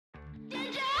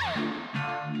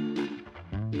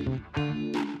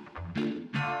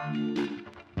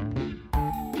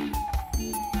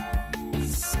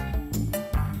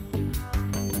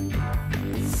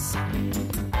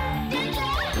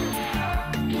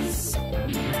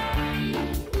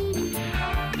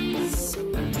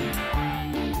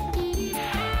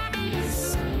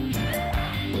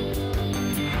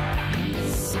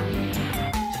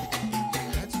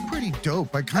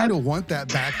dope. I kind of want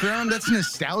that background. That's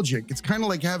nostalgic. It's kind of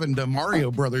like having the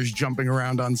Mario Brothers jumping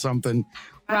around on something.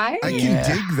 Right? I can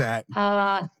dig that.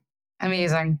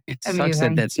 Amazing. It sucks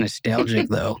that that's nostalgic,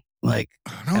 though. Like,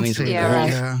 Don't say yeah, that.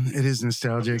 right. Yeah, it is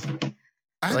nostalgic.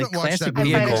 I Like haven't watched that classic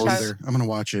movie vehicles. either. I'm going to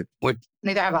watch it.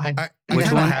 Neither have I. I Which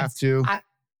kind of one? have to.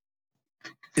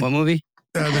 What movie?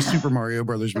 The Super Mario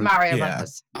Brothers The movie. Mario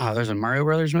Brothers. Oh, there's a Mario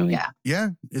Brothers movie? Yeah. Yeah,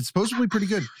 it's supposed to be pretty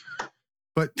good.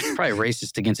 But Probably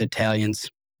racist against Italians.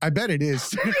 I bet it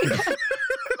is.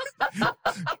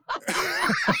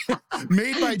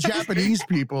 Made by Japanese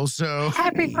people, so.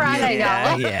 Happy Friday,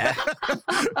 y'all. Yeah.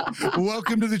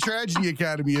 Welcome to the Tragedy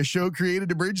Academy, a show created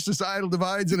to bridge societal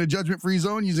divides in a judgment-free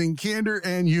zone using candor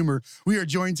and humor. We are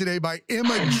joined today by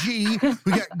Emma G.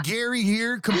 We got Gary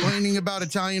here complaining about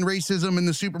Italian racism in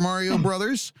the Super Mario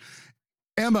Brothers.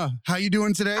 Emma, how you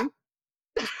doing today?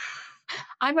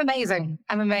 I'm amazing.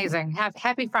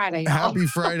 Happy Friday, y'all. Happy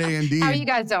Friday indeed. How are you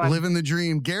guys doing? Living the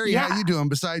dream. Gary, how you doing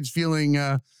besides feeling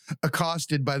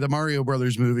accosted by the Mario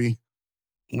Brothers movie?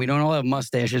 We don't all have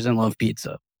mustaches and love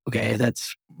pizza. Okay,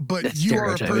 that's you are a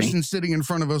stereotyping. person sitting in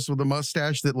front of us with a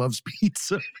mustache that loves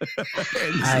pizza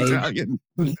and is Italian.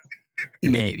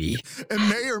 Maybe. And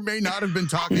may or may not have been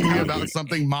talking to you about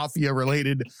something mafia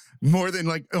related more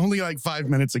than only 5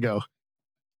 minutes ago.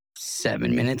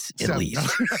 7 minutes at least.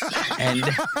 And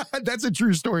that's a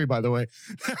true story, by the way.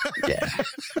 yeah.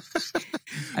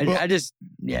 I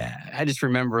just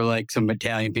remember some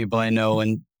Italian people I know,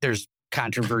 and there's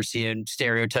controversy and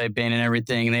stereotyping and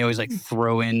everything, and they always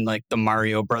throw in the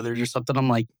Mario Brothers or something. I'm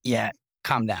like, yeah,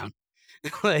 calm down.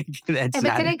 That's if it's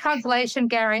any consolation,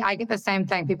 Gary, I get the same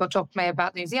thing. People talk to me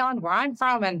about New Zealand, where I'm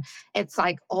from, and it's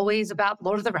always about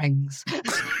Lord of the Rings.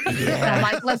 And I'm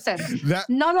like, listen,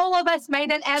 not all of us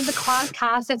made it as the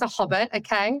cast as a hobbit,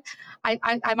 okay?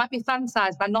 I might be fun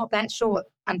sized, but I'm not that short,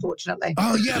 unfortunately.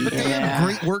 Oh, yeah, but they have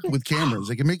great work with cameras.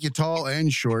 They can make you tall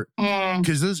and short.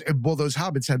 Because those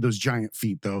hobbits had those giant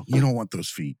feet, though. You don't want those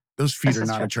feet. Those feet are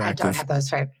not attractive. I don't have those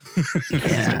feet.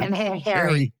 Yeah. And they're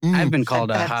hairy. I've been called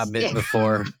a hobbit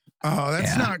before. Oh,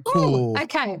 that's not cool. Ooh,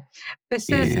 okay. This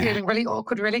is getting really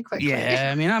awkward really quickly. Yeah,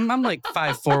 I mean, I'm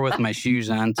 5'4" with my shoes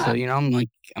on, so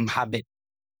I'm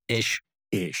hobbit-ish.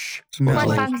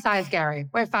 We're fun size, Gary.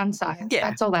 We're fun size. Yeah.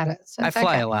 That's all that is. I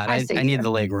fly a lot. I need the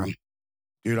leg room.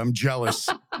 Dude, I'm jealous.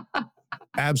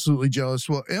 Absolutely jealous.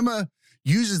 Well, Emma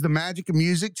uses the magic of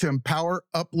music to empower,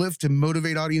 uplift, and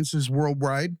motivate audiences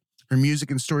worldwide. Her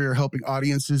music and story are helping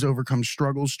audiences overcome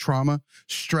struggles, trauma,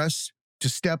 stress, to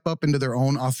step up into their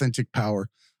own authentic power.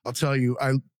 I'll tell you,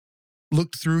 I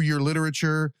looked through your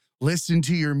literature, listened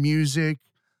to your music,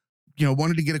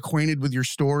 wanted to get acquainted with your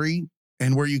story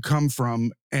and where you come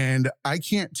from. And I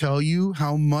can't tell you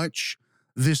how much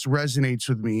this resonates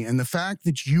with me. And the fact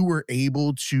that you were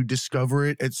able to discover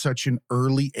it at such an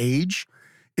early age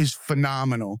is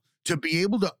phenomenal. To be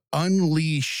able to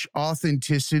unleash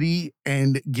authenticity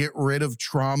and get rid of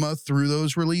trauma through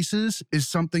those releases is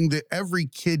something that every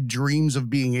kid dreams of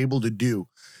being able to do.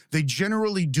 They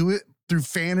generally do it through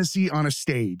fantasy on a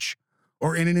stage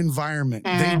or in an environment.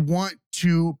 They want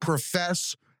to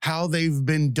profess how they've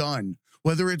been done,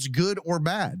 whether it's good or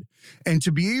bad. And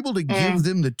to be able to give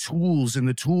them the tools in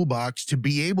the toolbox to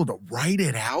be able to write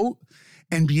it out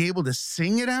and be able to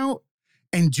sing it out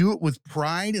and do it with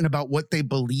pride and about what they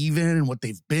believe in and what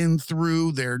they've been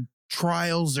through, their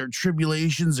trials, their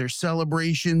tribulations, their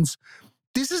celebrations.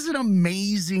 This is an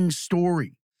amazing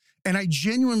story. And I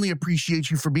genuinely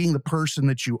appreciate you for being the person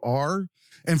that you are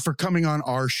and for coming on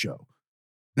our show.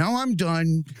 Now I'm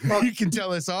done. You can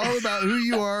tell us all about who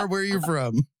you are, where you're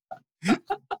from.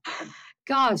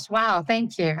 Gosh, wow,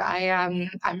 thank you. I'm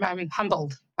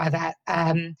humbled by that.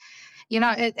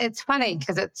 It's funny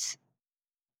because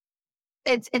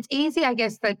it's easy, I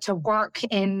guess, to work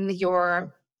in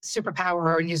your superpower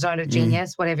or in your zone of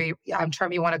genius, whatever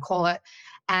term you want to call it,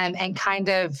 and kind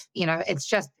of,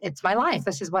 it's my life.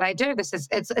 This is what I do. It's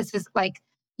just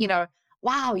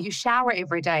wow, you shower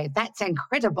every day. That's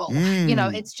incredible.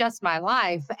 It's just my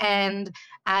life. And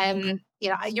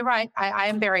you're right. I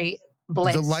am very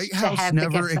blessed. The lighthouse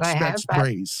never expects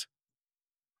praise.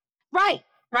 Right.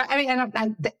 Right. I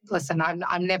mean, listen,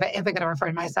 I'm never ever going to refer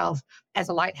to myself as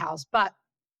a lighthouse, but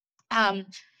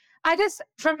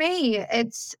for me,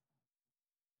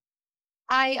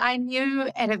 I knew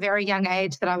at a very young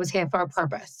age that I was here for a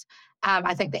purpose.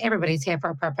 I think that everybody's here for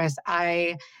a purpose.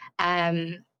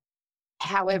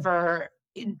 However,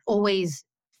 always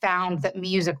found that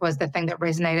music was the thing that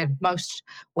resonated most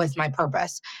with my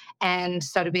purpose. And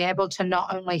so to be able to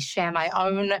not only share my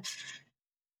own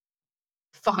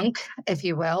funk, if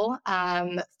you will,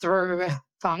 through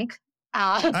funk,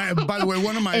 By the way,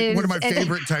 one of my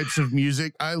favorite types of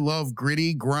music. I love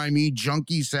gritty, grimy,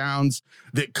 junky sounds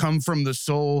that come from the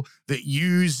soul, that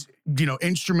use,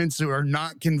 instruments that are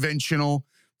not conventional,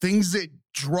 things that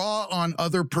draw on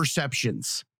other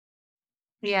perceptions.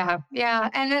 Yeah,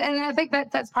 and I think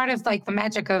that's part of like the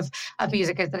magic of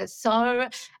music, is that it's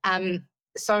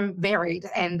so varied,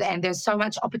 and there's so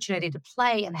much opportunity to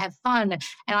play and have fun. And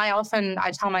I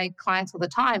tell my clients all the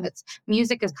time, it's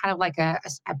music is kind of like a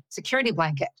security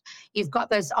blanket. You've got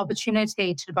this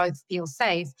opportunity to both feel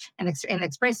safe and in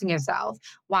expressing yourself,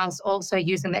 whilst also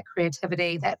using that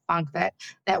creativity, that funk, that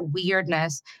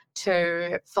weirdness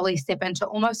to fully step into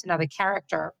almost another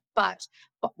character, but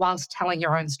whilst telling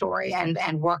your own story and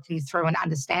working through and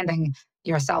understanding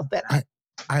yourself better.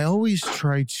 I always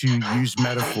try to use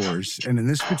metaphors. And in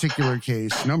this particular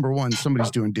case, number one, somebody's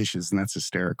doing dishes, and that's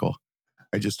hysterical.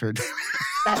 I just heard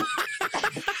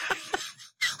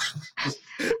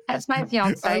That's my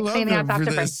fiance cleaning up after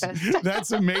breakfast.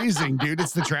 That's amazing, dude.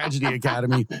 It's the Tragedy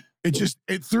Academy.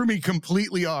 It threw me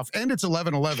completely off. And it's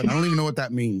 11:11. I don't even know what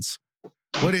that means.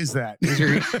 What is that?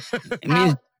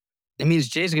 It means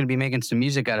Jay's going to be making some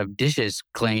music out of dishes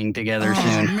clanging together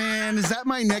soon. Man, is that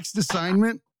my next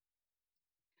assignment?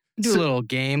 Do a little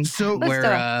game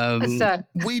where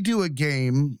we do a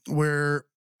game where,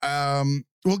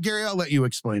 well, Gary, I'll let you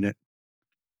explain it.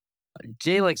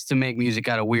 Jay likes to make music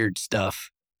out of weird stuff.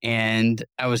 And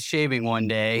I was shaving one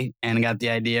day and got the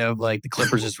idea of like the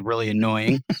clippers is really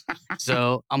annoying.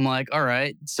 So I'm like, all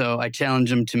right. So I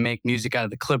challenged him to make music out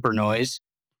of the clipper noise.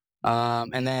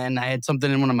 And then I had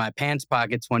something in one of my pants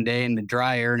pockets one day in the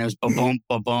dryer, and it was ba-boom,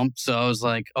 ba-boom. So I was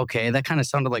like, okay, that kind of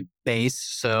sounded like bass.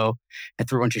 So I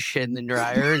threw a bunch of shit in the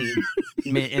dryer and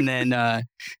made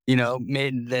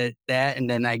that. And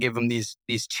then I give him these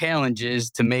challenges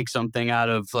to make something out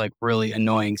of like really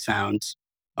annoying sounds.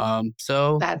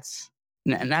 So that's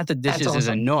not that dishes is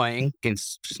annoying.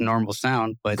 It's just normal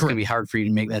sound, but it's going to be hard for you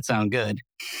to make that sound good.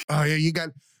 Oh yeah,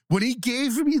 when he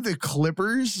gave me the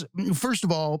clippers, first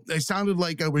of all, it sounded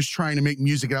like I was trying to make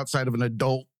music outside of an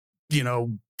adult,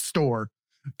 store,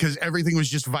 because everything was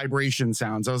just vibration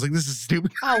sounds. I was like, this is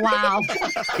stupid. Oh, wow.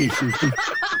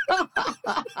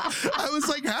 I was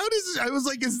like,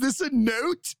 is this a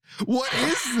note? What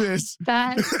is this?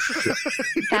 That's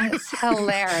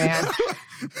hilarious.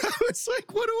 I was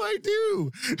like, what do I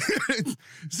do?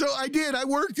 So I did. I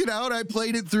worked it out. I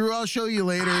played it through. I'll show you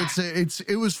later.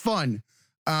 It was fun.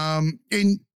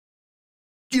 And,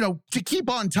 to keep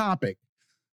on topic,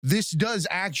 this does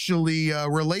actually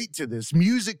relate to this.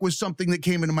 Music was something that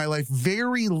came into my life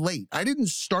very late. I didn't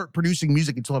start producing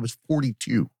music until I was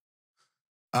 42.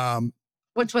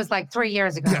 Which was like 3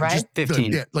 years ago, right?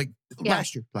 15.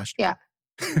 Last year. Yeah.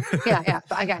 Yeah.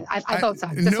 I thought so.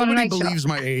 Nobody believes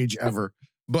my age ever,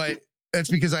 but that's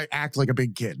because I act like a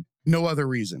big kid. No other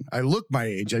reason. I look my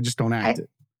age. I just don't act it.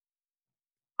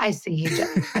 I see you,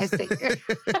 Jeff. I see you.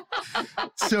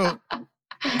 So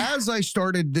as I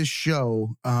started this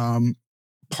show,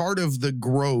 part of the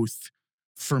growth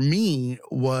for me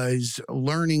was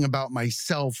learning about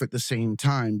myself at the same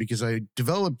time, because I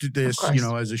developed this,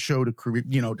 as a show to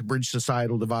bridge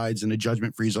societal divides in a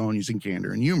judgment-free zone using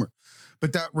candor and humor.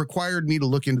 But that required me to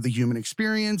look into the human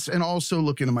experience and also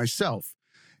look into myself.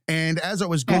 And as I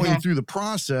was going through the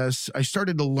process, I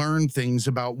started to learn things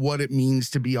about what it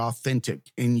means to be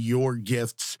authentic in your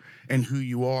gifts and who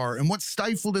you are. And what's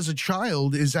stifled as a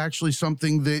child is actually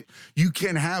something that you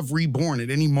can have reborn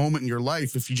at any moment in your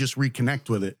life if you just reconnect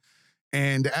with it.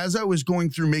 And as I was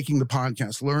going through making the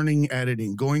podcast, learning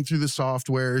editing, going through the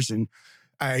softwares, and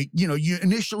you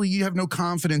initially have no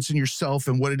confidence in yourself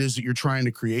and what it is that you're trying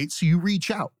to create. So you reach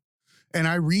out. And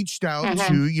I reached out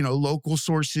to, local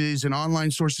sources and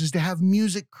online sources to have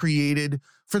music created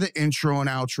for the intro and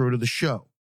outro to the show.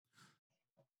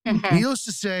 Needless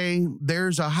to say,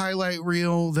 there's a highlight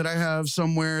reel that I have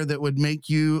somewhere that would make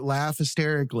you laugh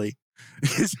hysterically.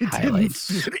 It didn't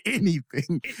fit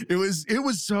anything. It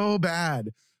was so bad,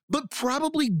 but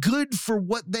probably good for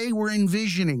what they were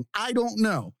envisioning. I don't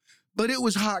know, but it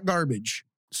was hot garbage.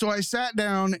 So I sat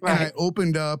down and I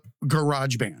opened up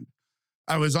GarageBand.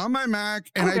 I was on my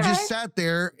Mac and I just sat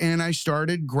there and I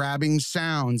started grabbing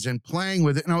sounds and playing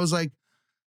with it. And I was like,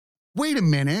 wait a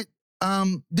minute.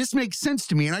 This makes sense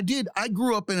to me. And I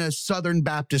grew up in a Southern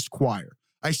Baptist choir.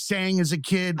 I sang as a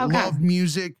kid, loved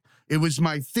music. It was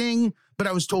my thing, but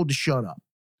I was told to shut up.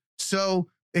 So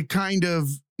it kind of,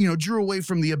 drew away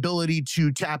from the ability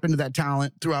to tap into that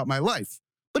talent throughout my life.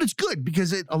 But it's good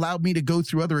because it allowed me to go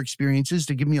through other experiences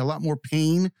to give me a lot more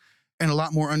pain and a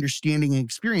lot more understanding and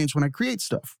experience when I create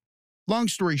stuff. Long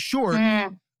story short,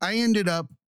 I ended up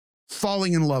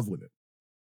falling in love with it.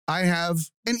 I have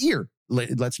an ear.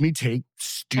 It lets me take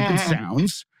stupid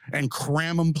sounds and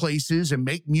cram them places and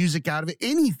make music out of it.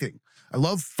 Anything. I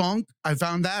love funk. I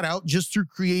found that out just through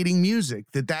creating music,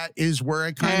 that is where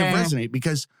I kind of resonate,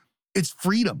 because it's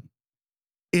freedom.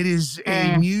 It is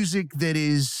a music that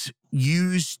is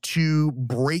used to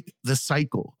break the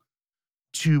cycle,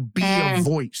 to be a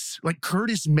voice. Like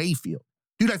Curtis Mayfield.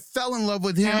 Dude, I fell in love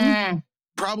with him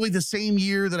probably the same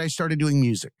year that I started doing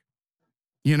music.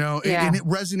 You know, and it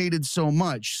resonated so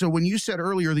much. So when you said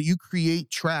earlier that you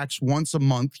create tracks once a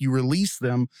month, you release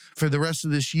them for the rest of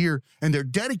this year, and they're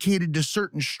dedicated to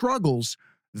certain struggles,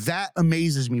 that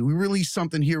amazes me. We released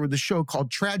something here with the show called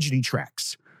Tragedy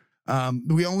Tracks.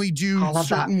 We only do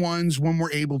certain ones when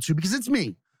we're able to, because it's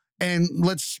me. And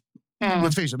let's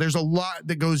face it, there's a lot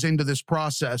that goes into this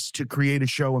process to create a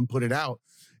show and put it out.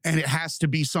 And it has to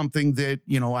be something that,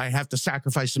 you know, I have to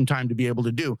sacrifice some time to be able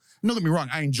to do. Don't get me wrong,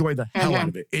 I enjoy the hell out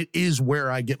of it. It is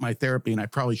where I get my therapy, and I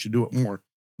probably should do it more.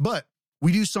 But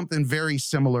we do something very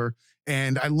similar,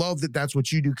 and I love that that's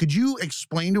what you do. Could you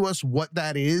explain to us what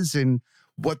that is and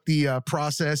what the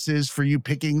process is for you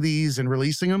picking these and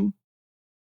releasing them?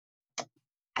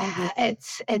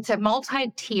 It's a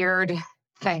multi-tiered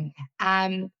thing.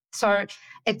 So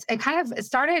it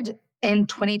started in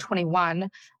 2021,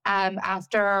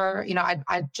 after, you know,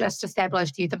 I just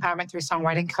established youth empowerment through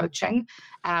songwriting coaching,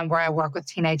 where I work with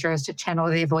teenagers to channel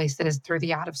their voice that is through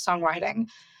the art of songwriting.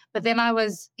 But then I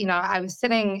was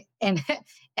sitting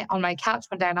on my couch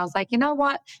one day, and I was like, you know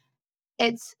what?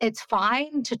 It's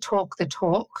fine to talk the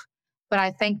talk, but I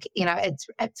think, you know,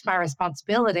 it's my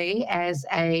responsibility as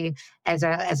a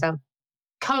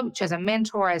coach, as a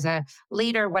mentor, as a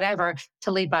leader, whatever, to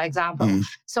lead by example.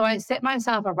 So I set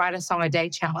myself a write a song a day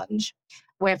challenge,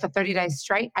 where for 30 days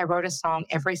straight, I wrote a song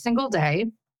every single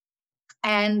day.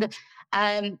 And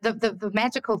the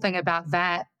magical thing about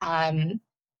that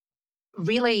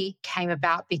really came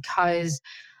about because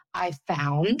I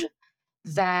found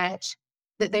that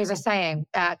there's a saying,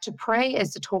 to pray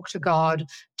is to talk to God,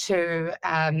 to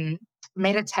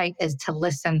meditate is to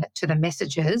listen to the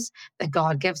messages that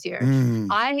God gives you.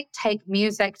 I take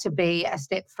music to be a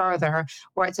step further,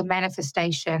 where it's a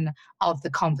manifestation of the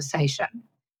conversation.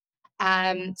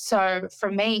 So for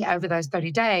me, over those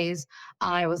 30 days,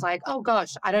 I was like, oh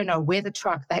gosh, I don't know where the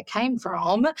truck that came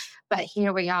from, but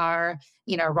here we are,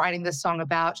 you know, writing this song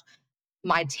about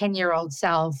my 10-year-old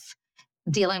self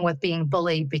dealing with being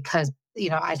bullied because, you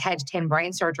know, I'd had 10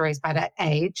 brain surgeries by that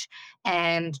age,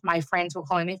 and my friends were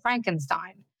calling me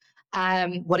Frankenstein.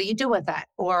 What do you do with that?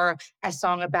 Or a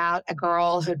song about a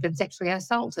girl who'd been sexually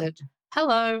assaulted.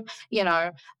 Hello, you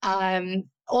know,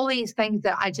 all these things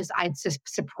that I just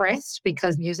suppressed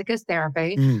because music is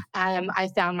therapy. I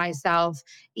found myself,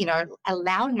 you know,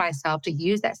 allowing myself to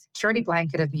use that security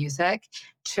blanket of music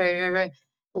to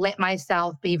let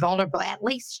myself be vulnerable, at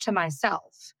least to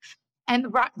myself. And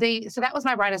so that was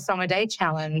my write a song a day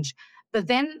challenge. But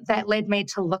then that led me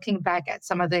to looking back at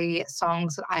some of the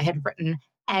songs that I had written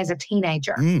as a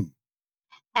teenager.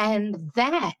 And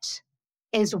that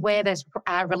is where this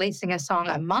releasing a song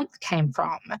a month came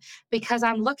from, because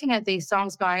I'm looking at these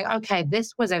songs going, okay,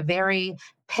 this was a very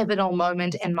pivotal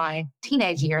moment in my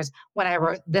teenage years when I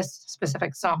wrote this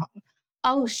specific song.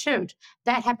 Oh, shoot,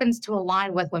 that happens to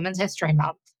align with Women's History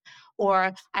Month.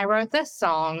 Or I wrote this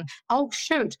song. Oh,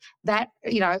 shoot, that,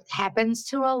 you know, happens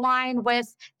to align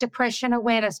with Depression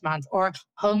Awareness Month or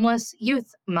Homeless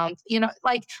Youth Month. You know,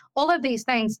 like all of these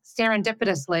things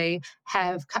serendipitously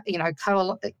have, you know,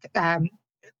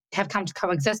 have come to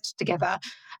coexist together.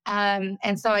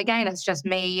 And so again, it's just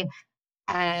me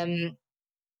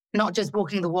not just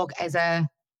walking the walk as an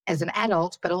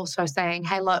adult, but also saying,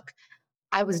 hey, look,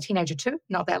 I was a teenager too,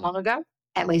 not that long ago,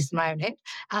 at least in my own head.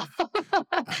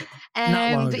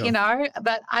 And, you know,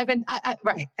 but I've been,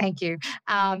 right, thank you.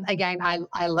 Again,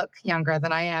 I look younger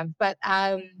than I am. But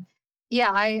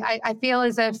yeah, I feel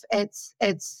as if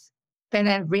it's been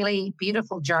a really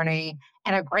beautiful journey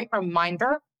and a great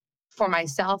reminder for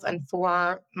myself and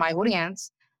for my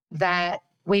audience that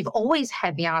we've always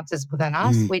had the answers within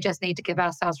us. We just need to give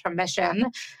ourselves permission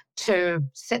to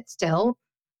sit still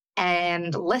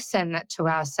and listen to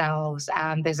ourselves.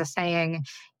 There's a saying,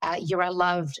 you are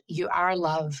loved, you are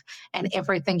love, and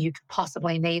everything you could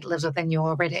possibly need lives within you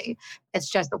already. It's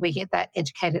just that we get that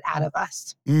educated out of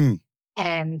us.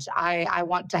 And I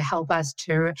want to help us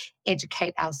to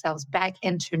educate ourselves back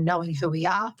into knowing who we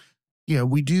are. Yeah,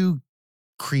 we do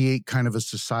create kind of a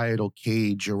societal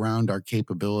cage around our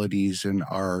capabilities and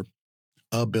our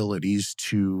abilities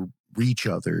to reach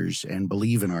others and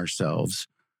believe in ourselves.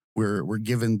 We're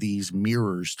given these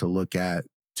mirrors to look at,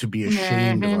 to be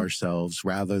ashamed of ourselves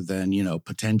rather than, you know,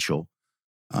 potential.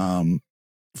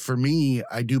 For me,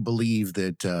 I do believe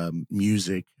that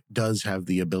music does have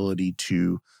the ability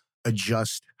to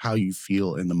adjust how you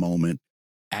feel in the moment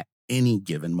at any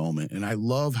given moment. And I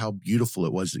love how beautiful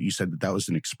it was that you said that that was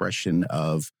an expression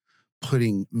of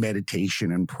putting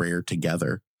meditation and prayer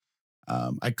together.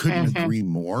 I couldn't agree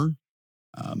more.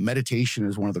 Meditation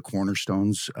is one of the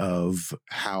cornerstones of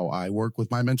how I work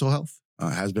with my mental health.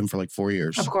 Has been for like 4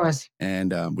 years. Of course.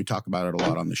 And we talk about it a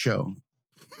lot on the show.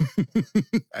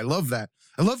 I love that.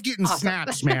 I love getting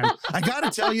snaps, man. I got to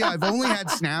tell you, I've only had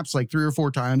snaps like 3 or 4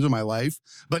 times in my life,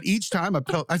 but each time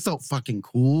I felt fucking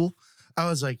cool. I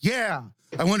was like, yeah,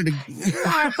 I wanted to. You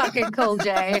are fucking cool,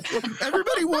 Jay.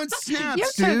 Everybody wants snaps, You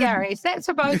too, dude. Gary. Snaps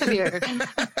for both of you.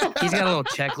 He's got a little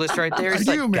checklist right there. He's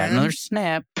I like, do, got man. another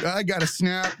snap. I got a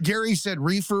snap. Gary said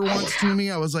reefer once to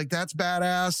me. I was like, that's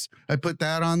badass. I put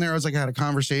that on there. I was like, I had a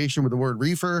conversation with the word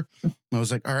reefer. I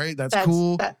was like, all right, that's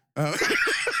cool. I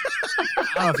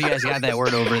don't know if you guys got that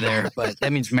word over there, but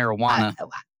that means marijuana.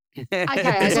 Okay,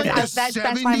 It's like the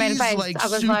that's my main 70s, face. like I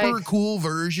was super like, cool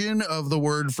version of the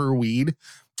word for weed.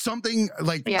 Something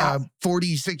like Yeah. a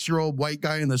 46-year-old white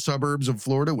guy in the suburbs of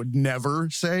Florida would never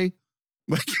say.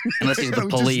 Like, Unless he's the it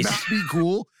would just police. not be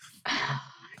cool.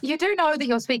 you do know that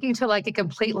you're speaking to like a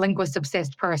complete linguist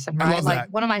obsessed person, I right? love Like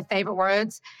that. one of my favorite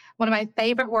words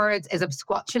is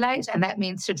absquatulate, and that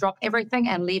means to drop everything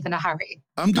and leave in a hurry.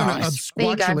 I'm going to Nice. There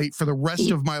you go. absquatulate for the rest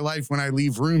of my life when I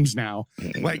leave rooms now.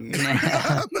 Like,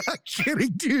 I'm not kidding,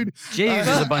 dude. Jay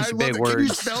uses a bunch I of love big it. Can you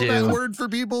words spell too. that word for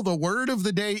people? The word of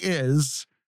the day is...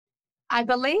 I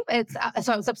believe it's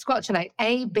absquatulate.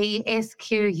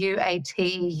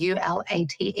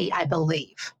 ABSQUATULATE, I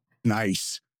believe.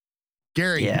 Nice.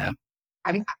 Gary, Yeah.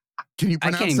 can you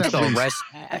I pronounce can't even that, spell please?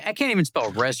 I can't even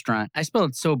spell restaurant. I spell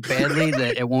it so badly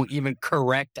that it won't even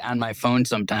correct on my phone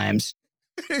sometimes.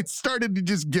 It started to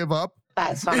just give up.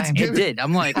 That's It's funny. good. It did.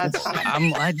 I'm like, That's funny. I'm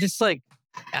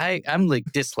like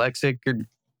dyslexic or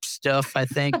stuff, I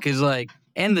think, because like,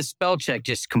 and the spell check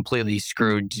just completely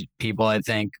screwed people, I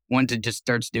think, once it just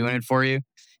starts doing it for you.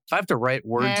 If I have to write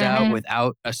words out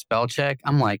without a spell check,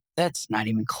 I'm like, that's not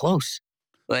even close.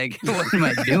 Like, what am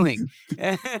I doing?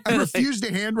 I refuse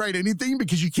to handwrite anything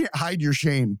because you can't hide your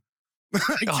shame. Like,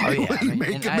 Oh, yeah, when you I mean, make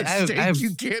a and I mistake, have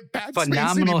you can't backspace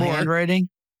phenomenal anymore. handwriting.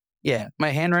 Yeah, my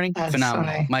handwriting, That's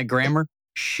phenomenal. funny. My grammar,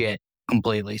 shit,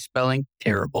 completely. Spelling,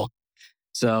 terrible.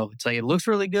 So it's like, it looks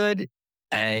really good.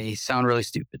 I sound really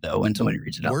stupid, though, when somebody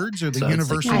reads it out. Words are the So it's like,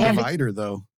 universal I have- divider,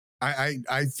 though.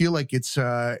 I feel like it's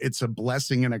a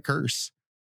blessing and a curse.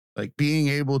 Like being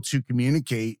able to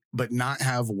communicate, but not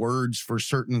have words for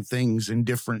certain things in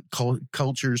different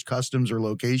cultures, customs, or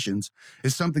locations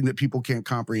is something that people can't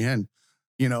comprehend.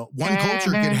 You know, one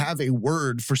culture could have a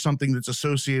word for something that's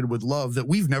associated with love that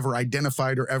we've never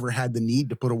identified or ever had the need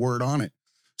to put a word on it.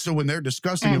 So when they're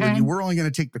discussing it with you, we're only going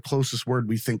to take the closest word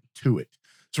we think to it.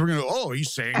 So we're going to, oh,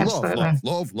 he's saying love, Absolutely. love,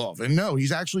 love, love. And no,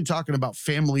 he's actually talking about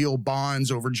familial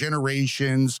bonds over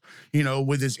generations, you know,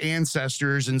 with his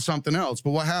ancestors and something else. But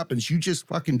what happens? You just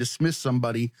fucking dismiss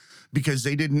somebody because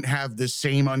they didn't have the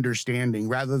same understanding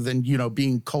rather than, you know,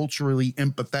 being culturally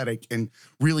empathetic and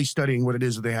really studying what it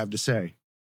is that they have to say.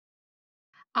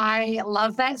 I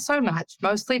love that so much,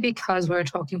 mostly because we were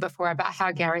talking before about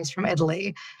how Gary's from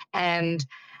Italy, and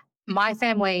my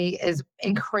family is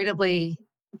incredibly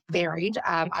varied.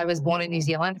 I was born in New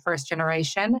Zealand, first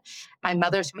generation. My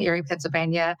mother's from Erie,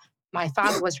 Pennsylvania. My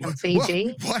father was from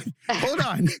Fiji. What? Hold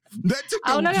on. That took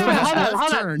Oh, a no, left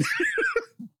hold on. turn.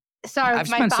 So I've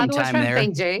my spent some father was time from there.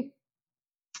 Fiji.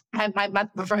 And my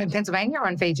mother from Pennsylvania or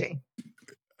in Fiji?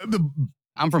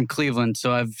 I'm from Cleveland,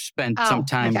 so I've spent Oh, some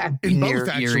time okay. In near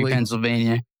both, Erie, actually.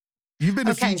 Pennsylvania. You've been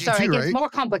to Okay, Fiji so too, it gets right? more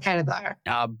complicated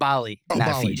though. Bali, Oh, not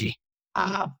Bali. Fiji.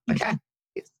 Okay.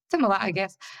 It's similar, I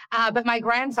guess. But my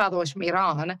grandfather was from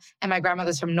Iran and my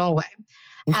grandmother's from Norway.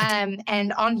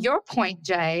 And on your point,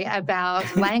 Jay,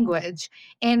 about language,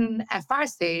 in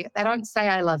Farsi, they don't say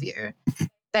I love you.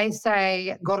 They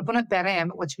say Gorbunat Berem,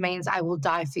 which means I will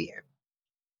die for you.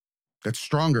 That's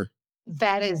stronger.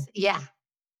 That is, yeah.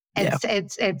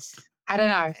 It's I don't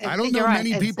know. I don't know You're right.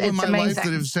 many people in It's my life amazing.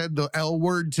 that have said the L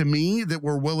word to me that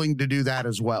were willing to do that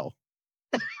as well.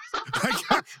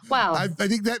 Well, I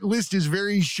think that list is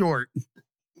very short.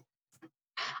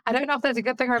 I don't know if that's a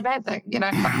good thing or a bad thing, you know.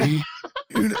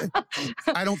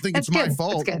 I don't think it's my good.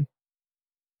 fault. It's good.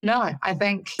 No, I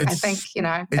think you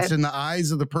know. It's in the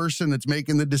eyes of the person that's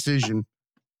making the decision.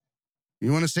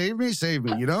 You want to save me? Save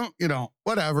me. You don't? You don't.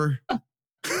 Whatever.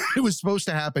 It was supposed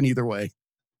to happen either way.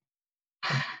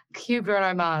 Cue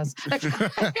Bruno Mars.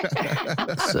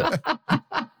 So,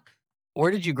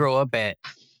 where did you grow up at?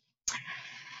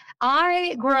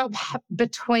 I grew up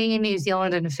between New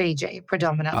Zealand and Fiji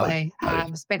predominantly.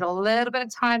 Spent a little bit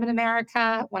of time in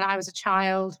America when I was a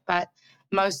child, but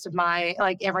most of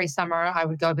every summer I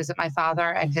would go visit my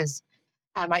father and his,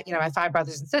 my 5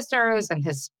 brothers and sisters and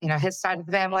his side of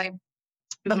the family.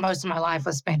 But most of my life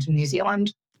was spent in New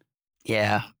Zealand.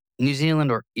 Yeah. New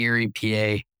Zealand or Erie,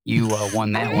 PA. You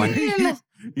won that one.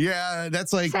 Yeah,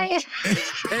 that's like Say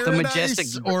The majestic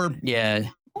or yeah.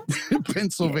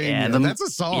 Pennsylvania. Yeah, That's a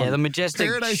song. Yeah, the majestic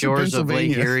Paradise in shores of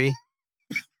Lake Pennsylvania. Erie.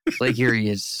 Lake Erie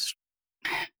is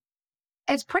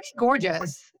it's pretty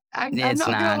gorgeous. I'm It's not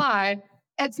gonna not. lie.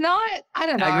 It's not. I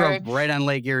don't know. I grew up right on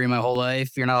Lake Erie my whole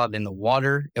life. You're not allowed in the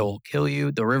water. It will kill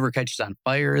you. The river catches on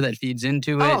fire that feeds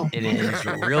into it. Oh. It is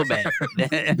real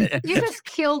bad. You just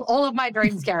killed all of my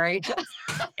dreams, Gary.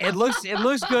 It looks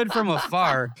good from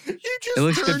afar. You just It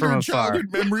looks good turned from your afar.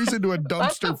 childhood memories into a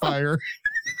dumpster fire.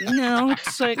 No,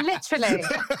 it's like Literally.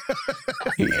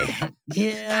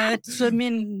 yeah. I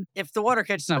mean, if the water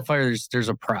catches on fire, there's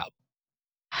a problem.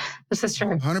 This is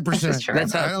true. 100%. This is true.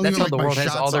 That's I how don't that's even how the like my world has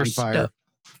shots all their on fire. stuff.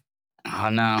 Oh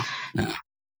no.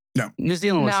 No. New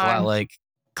Zealand looks a No. lot like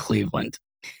Cleveland.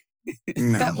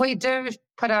 No. But we do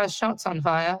put our shots on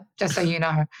fire, just so you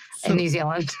know, So in New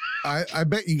Zealand. I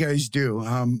bet you guys do.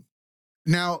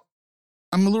 Now,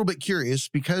 I'm a little bit curious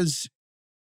because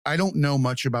I don't know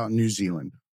much about New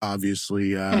Zealand. Obviously,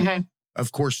 Mhm.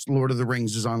 of course, Lord of the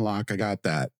Rings is on lock. I got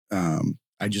that.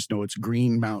 I just know it's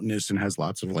green, mountainous, and has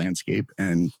lots of landscape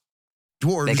and They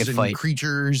dwarves could and fight.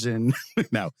 creatures and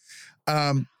no.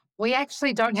 We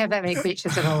actually don't have that many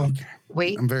creatures at all.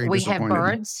 I'm very We have disappointed.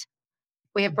 birds.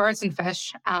 We have birds and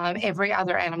fish. Every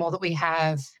other animal that we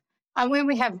have, when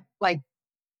we have like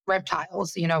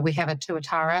reptiles, we have a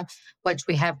tuatara, which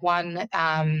we have one,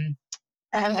 and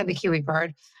the kiwi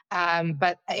bird.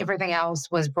 But everything else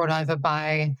was brought over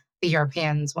by the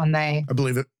Europeans when they I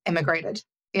believe it. immigrated.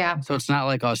 Yeah. So it's not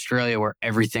like Australia where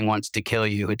everything wants to kill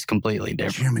you. It's completely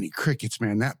different. Jiminy Crickets,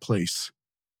 man, that place.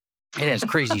 It has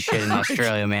crazy shit in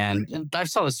Australia, man. I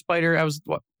saw the spider. I was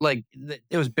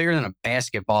it was bigger than a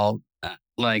basketball.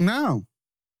 No.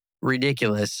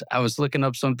 Ridiculous. I was looking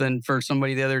up something for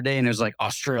somebody the other day, and it was like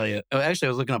Australia. Actually, I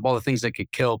was looking up all the things that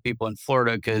could kill people in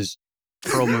Florida because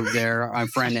Pearl moved there, my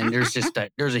friend, and there's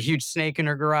a huge snake in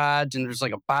her garage, and there's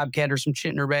like a bobcat or some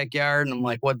shit in her backyard, and I'm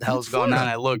like, what the hell's going on?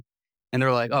 I looked, and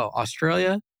they're like, oh,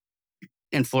 Australia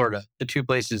and Florida, the 2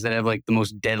 places that have like the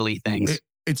most deadly things.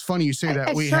 It's funny you say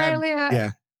that. We had, Australia.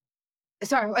 yeah.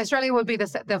 Sorry, Australia would be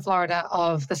the Florida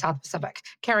of the South Pacific.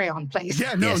 Carry on, please.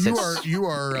 Yeah, no, Yes, you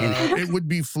are. It would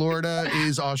be Florida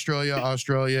is Australia.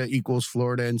 Australia equals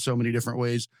Florida in so many different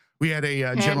ways. We had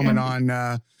a gentleman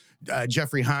on,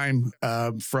 Jeffrey Heim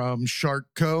from Shark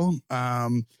Co.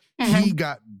 He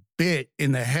got bit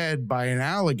in the head by an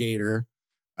alligator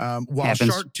while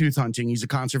Happens. shark tooth hunting. He's a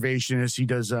conservationist. He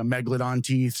does megalodon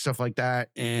teeth, stuff like that.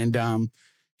 And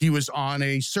he was on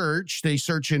a search. They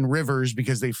search in rivers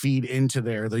because they feed into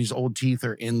there. These old teeth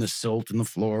are in the silt and the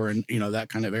floor and, that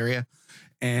kind of area.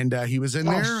 And he was in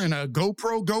there and a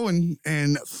GoPro going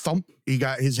and thump, he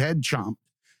got his head chomped.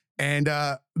 And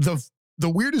the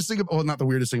weirdest thing, not the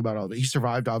weirdest thing about all of it, he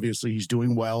survived, obviously. He's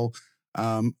doing well.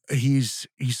 He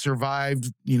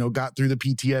survived, got through the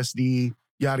PTSD,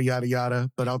 yada, yada, yada.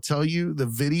 But I'll tell you, the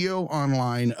video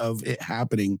online of it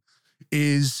happening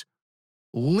is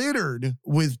littered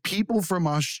with people from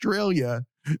Australia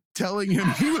telling him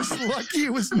he was lucky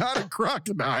it was not a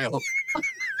crocodile.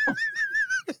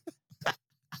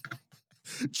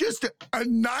 Just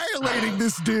annihilating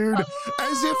this dude as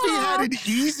if he had an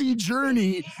easy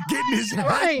journey getting his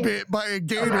head bit by a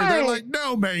gator. They're like,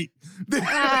 no, mate.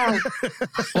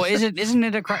 Well, isn't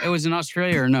it it was in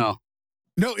Australia or no?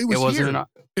 No, it was wasn't here.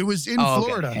 It was in okay,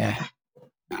 Florida. Yeah.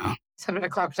 Oh. Some of a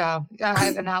crocodile. Yeah.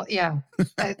 So, yeah.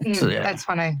 That's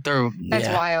funny. That's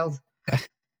Wild. That's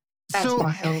So,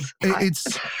 wild.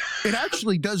 It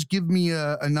actually does give me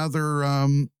another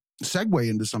segue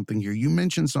into something here. You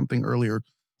mentioned something earlier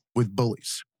with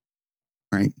bullies,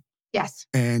 right? Yes.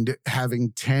 And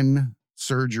having 10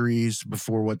 surgeries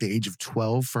before the age of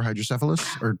 12 for hydrocephalus,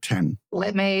 or 10?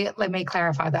 Let me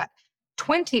clarify that.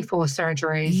 24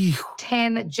 surgeries, Ew.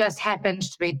 10 just happened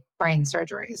to be brain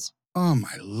surgeries. Oh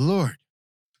my Lord.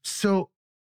 So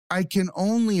I can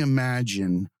only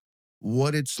imagine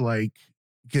what it's like,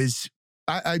 because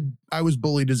I was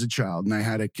bullied as a child and I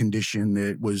had a condition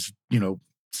that was,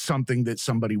 something that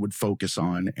somebody would focus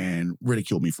on and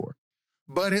ridicule me for.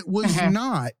 But it was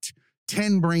not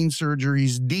 10 brain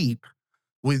surgeries deep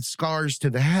with scars to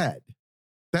the head.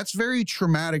 That's very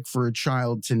traumatic for a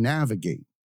child to navigate.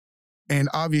 And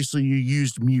obviously you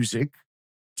used music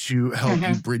to help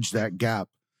you bridge that gap.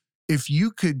 if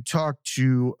you could talk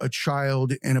to a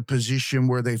child in a position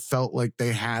where they felt like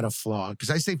they had a flaw, because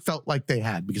I say felt like they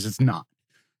had, because it's not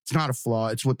a flaw.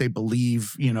 It's what they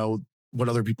believe, what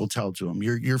other people tell to them.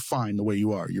 You're fine the way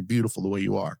you are. You're beautiful the way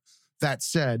you are. That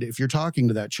said, if you're talking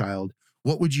to that child,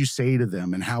 what would you say to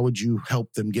them and how would you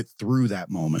help them get through that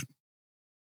moment?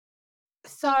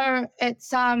 So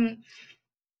it's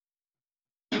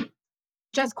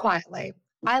just quietly.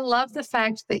 I love the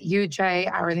fact that you, Jay,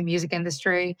 are in the music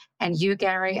industry and you,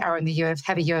 Gary, are in the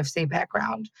have a UFC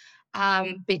background.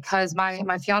 Because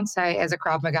my fiance is a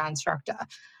Krav Maga instructor.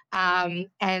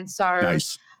 And so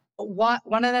Nice.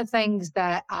 one of the things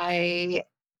that I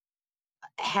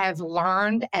have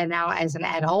learned and now as an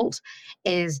adult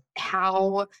is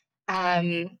how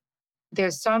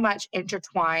there's so much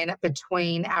intertwine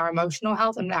between our emotional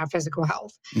health and our physical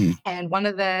health. And one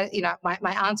of the,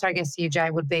 my answer, I guess, to you, Jay,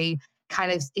 would be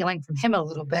kind of stealing from him a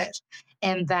little bit,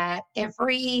 in that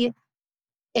every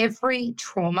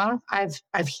trauma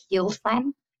I've healed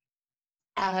from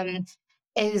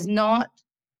is not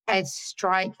a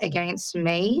strike against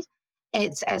me.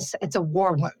 It's a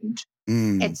war wound.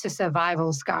 It's a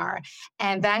survival scar.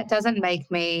 And that doesn't make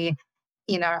me,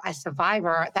 a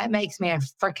survivor. That makes me a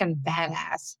freaking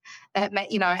badass.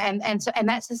 And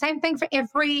that's the same thing for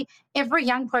every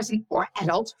young person or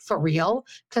adult, for real.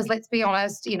 Because let's be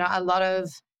honest, a lot of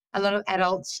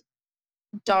adults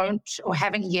don't or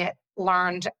haven't yet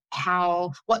learned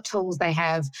what tools they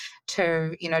have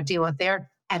to, deal with their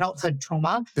adulthood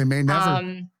trauma. They may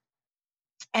never.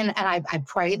 And I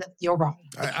pray that you're wrong.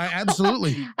 I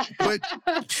absolutely. But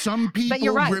some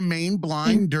people remain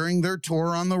blind during their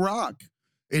tour on the rock.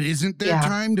 It isn't their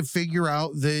time to figure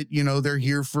out that, they're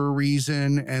here for a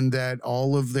reason and that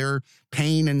all of their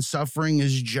pain and suffering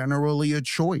is generally a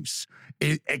choice,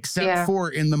 except for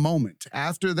in the moment.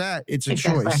 After that, it's a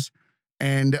choice.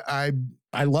 And I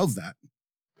love that.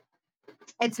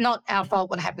 It's not our fault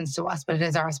what happens to us, but it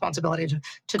is our responsibility to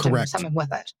do something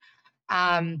with it.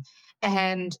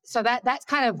 And so that's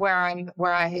kind of where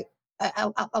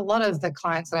a lot of the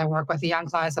clients that I work with, the young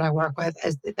clients that I work with,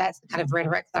 that's the kind of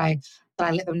rhetoric that I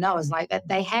let them know is like that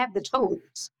they have the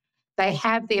tools, they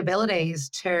have the abilities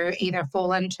to either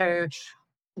fall into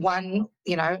one,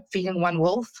 feeding one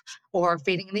wolf or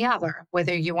feeding the other,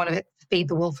 whether you want to feed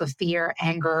the wolf of fear,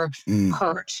 anger,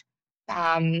 hurt,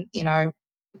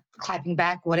 clapping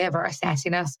back, whatever,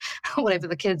 sassiness, whatever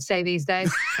the kids say these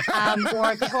days,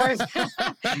 or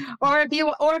if you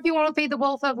want to feed the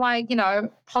wolf of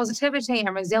positivity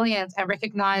and resilience and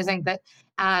recognizing that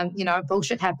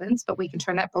bullshit happens, but we can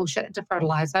turn that bullshit into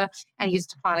fertilizer and use it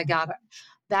to plant a garden.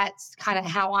 That's kind of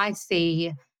how I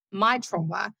see my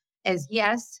trauma. Is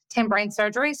yes, 10 brain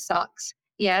surgery sucks.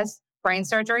 Yes, brain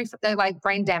surgery,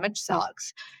 brain damage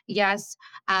sucks. Yes,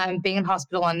 being in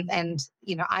hospital and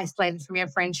isolated from your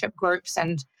friendship groups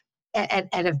and at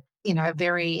a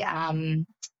very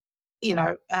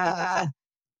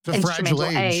instrumental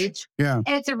age. Yeah,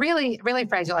 it's a really, really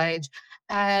fragile age.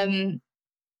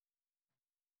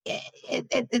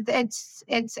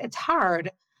 It's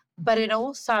hard, but it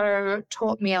also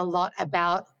taught me a lot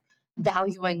about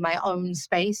valuing my own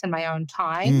space and my own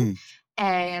time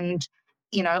and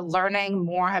learning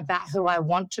more about who I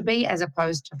want to be as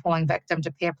opposed to falling victim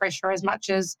to peer pressure as much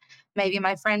as maybe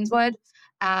my friends would.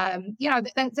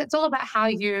 It's all about how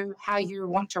you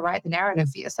want to write the narrative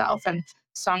for yourself, and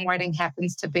songwriting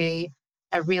happens to be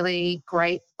a really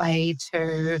great way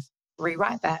to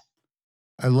rewrite that.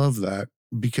 I love that,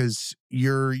 because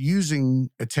you're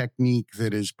using a technique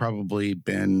that has probably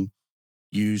been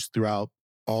used throughout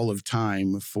all of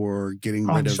time for getting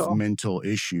rid of mental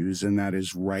issues, and that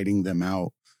is writing them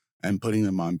out and putting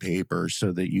them on paper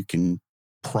so that you can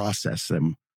process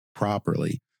them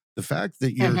properly. The fact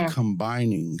that you're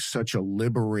combining such a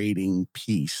liberating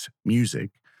piece, music,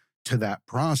 to that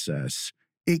process,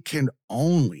 it can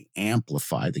only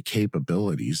amplify the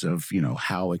capabilities of,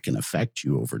 how it can affect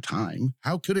you over time.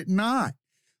 How could it not?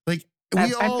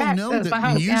 We all know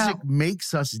that music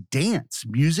makes us dance.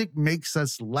 Music makes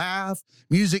us laugh.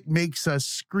 Music makes us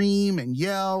scream and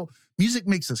yell. Music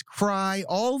makes us cry.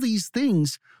 All these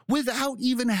things without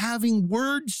even having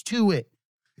words to it.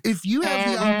 If you have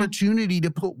the opportunity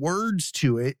to put words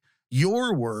to it,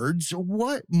 your words,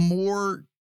 what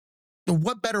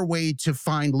better way to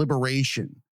find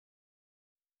liberation?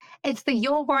 It's the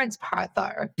your words part,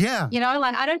 though. Yeah.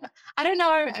 I don't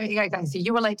know. So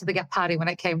you relate to the get party when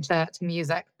it came to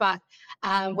music, but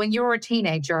when you were a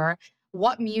teenager,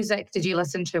 what music did you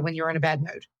listen to when you were in a bad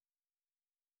mood?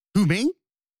 Who, me?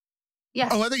 Yes.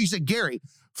 Oh, I thought you said Gary.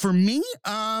 For me,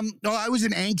 I was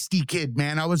an angsty kid,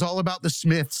 man. I was all about the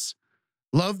Smiths.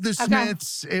 Love the Okay.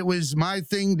 Smiths. It was my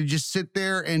thing to just sit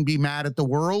there and be mad at the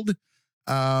world.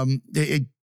 I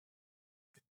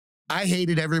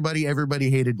hated everybody. Everybody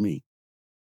hated me.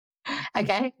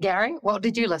 Okay, Gary, what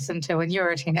did you listen to when you were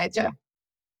a teenager?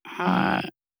 Uh,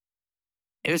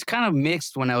 it was kind of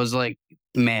mixed when I was like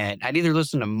mad. I'd either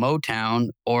listen to Motown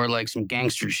or like some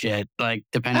gangster shit, like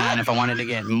depending on if I wanted to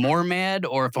get more mad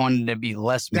or if I wanted to be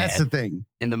less That's mad the thing.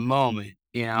 in the moment.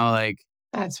 You know, like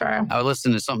That's fair. I would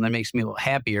listen to something that makes me a little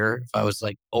happier if I was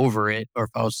like over it, or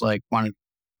if I was like wanting to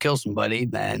kill somebody,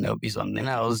 then it would be something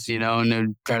else, you know, and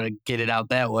then try to get it out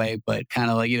that way. But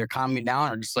kind of like either calm me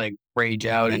down or just like rage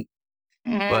out. And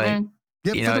but Mhm.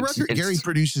 Yeah, you for know, the record, Gary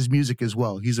produces music as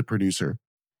well. He's a producer.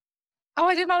 Oh,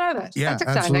 I did not know that. Yeah, That's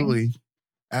exciting. absolutely.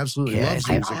 Absolutely. Yeah, Loves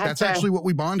I music. have That's to- actually what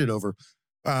we bonded over.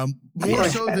 More Yeah.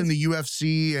 so than the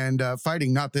UFC and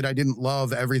fighting. Not that I didn't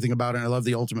love everything about it. I love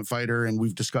the Ultimate Fighter, and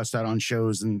we've discussed that on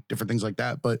shows and different things like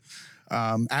that. But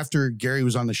after Gary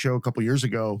was on the show a couple years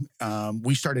ago,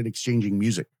 we started exchanging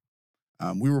music.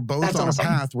 We were both That's on awesome. a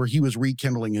path where he was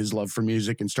rekindling his love for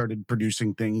music and started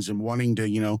producing things and wanting to,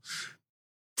 you know,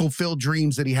 fulfill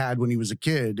dreams that he had when he was a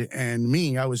kid. And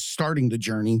me, I was starting the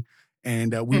journey,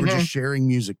 and we were just sharing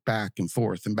music back and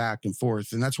forth and back and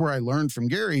forth. And that's where I learned from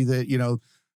Gary that, you know,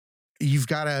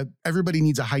 everybody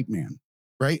needs a hype man,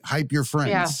 right? Hype your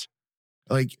friends.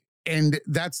 Like, and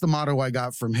that's the motto I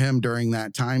got from him during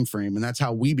that time frame. And that's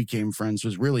how we became friends,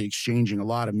 was really exchanging a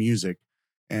lot of music.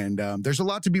 And there's a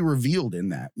lot to be revealed in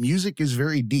that. Music is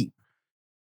very deep.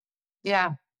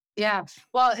 Yeah. Yeah.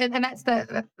 Well, and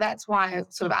that's why I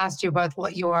sort of asked you both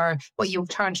what you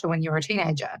turned to when you were a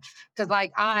teenager. Because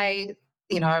like I,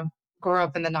 you know, grew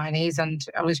up in the 90s and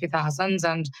early 2000s.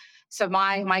 And so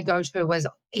my go-to was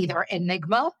either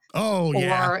Enigma Oh,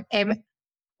 yeah.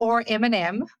 or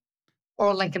Eminem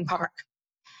or Linkin Park.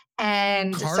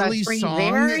 And Carly's so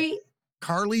song.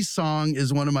 Carly's song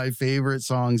is one of my favorite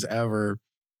songs ever.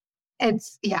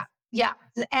 It's yeah.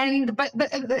 And but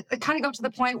it kind of got to the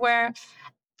point where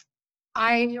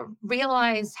I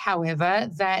realized, however,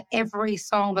 that every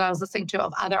song that I was listening to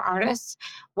of other artists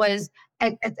was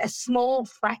a small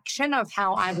fraction of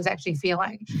how I was actually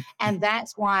feeling. And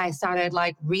that's why I started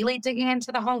like really digging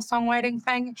into the whole songwriting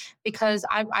thing, because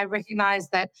I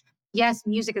recognized that, yes,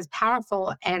 music is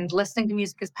powerful and listening to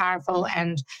music is powerful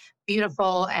and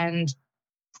beautiful and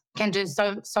can do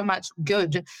so much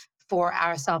good for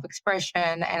our self-expression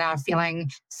and our feeling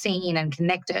seen and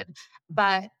connected.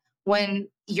 But when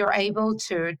you're able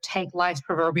to take life's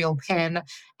proverbial pen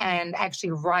and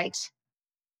actually write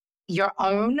your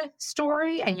own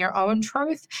story and your own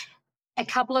truth, a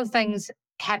couple of things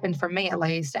happened for me at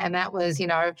least. And that was, you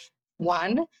know,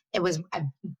 one, it was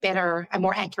a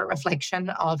more accurate reflection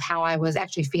of how I was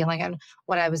actually feeling and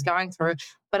what I was going through.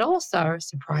 But also,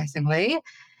 surprisingly,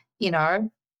 you know,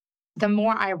 the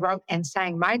more I wrote and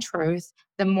sang my truth,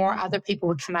 the more other people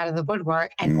would come out of the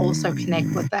woodwork and also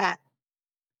connect with that.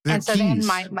 They're And so keys. then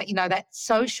my you know, that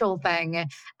social thing,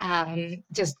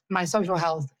 just my social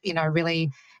health, you know,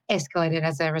 really escalated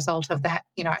as a result of that,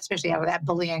 you know, especially out of that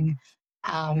bullying.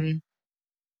 Um,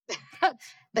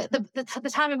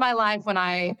 the time in my life when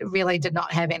I really did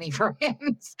not have any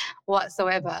friends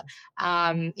whatsoever,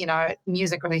 you know,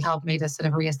 music really helped me to sort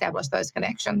of reestablish those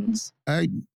connections. I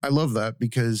love that,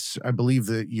 because I believe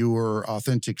that your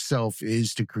authentic self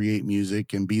is to create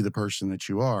music and be the person that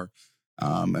you are.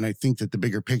 And I think that the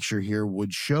bigger picture here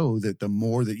would show that the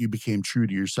more that you became true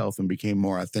to yourself and became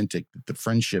more authentic, that the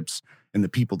friendships and the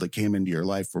people that came into your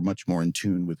life were much more in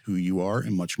tune with who you are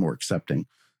and much more accepting.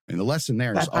 And the lesson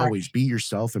there is That's right. always be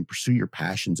yourself and pursue your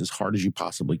passions as hard as you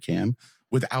possibly can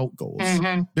without goals.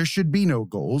 There should be no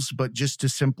goals, but just to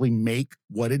simply make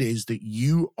what it is that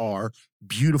you are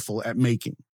beautiful at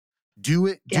making. Do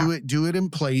it in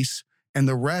place, and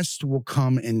the rest will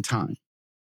come in time.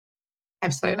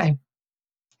 Absolutely.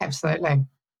 Absolutely.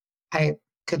 I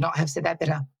could not have said that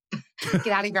better. Get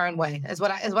out of your own way is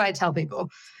what I tell people.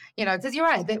 You know, because you're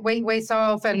right that we so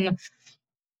often,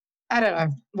 I don't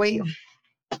know,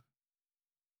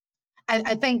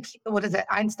 I think, what is it?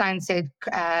 Einstein said,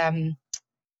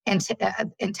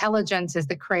 intelligence is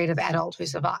the creative adult who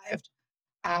survived,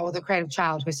 or the creative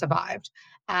child who survived.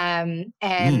 And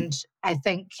I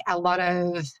think a lot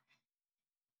of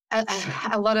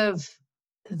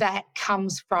that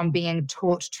comes from being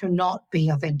taught to not be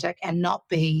authentic and not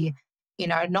be, you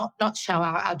know, not show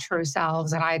our true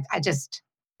selves. And I just,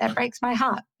 that breaks my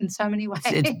heart in so many ways.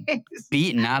 It's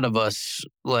beaten out of us,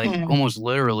 like almost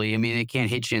literally. I mean, they can't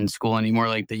hit you in school anymore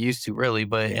like they used to, really.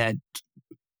 But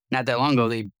not that long ago,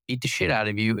 they beat the shit out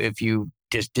of you if you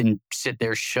just didn't sit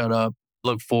there, shut up,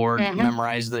 look forward,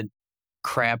 memorize the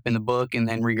crap in the book and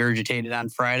then regurgitate it on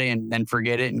Friday and then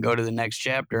forget it and go to the next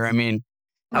chapter. I mean,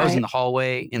 I was in the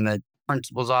hallway, in the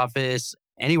principal's office,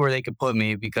 anywhere they could put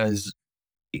me because,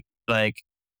 like,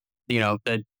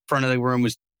 the front of the room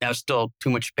was still too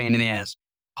much pain in the ass.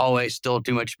 Hallway still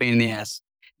too much pain in the ass.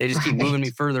 They just keep moving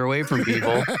me further away from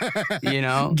people,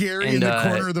 Gary in the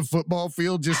corner of the football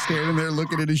field, just standing there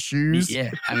looking at his shoes.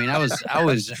 Yeah. I mean, I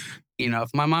was, if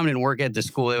my mom didn't work at the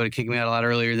school, they would have kicked me out a lot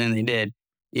earlier than they did,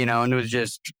 and it was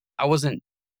just, I wasn't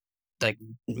like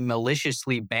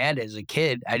maliciously bad as a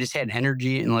kid. I just had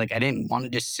energy and like, I didn't want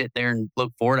to just sit there and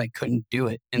look forward. I couldn't do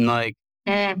it. And like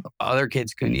other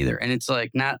kids couldn't either. And it's like,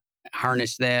 not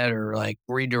harness that or like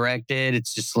redirect it.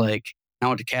 It's just like, I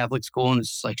went to Catholic school and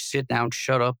it's just like, sit down,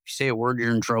 shut up. You say a word,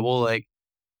 you're in trouble. Like,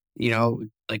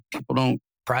 like people don't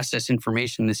process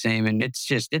information the same. And it's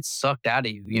sucked out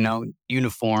of you,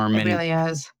 uniform it and really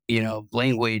is.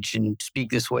 Language and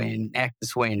speak this way and act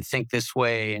this way and think this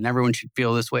way. And everyone should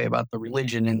feel this way about the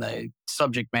religion and the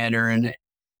subject matter and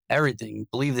everything.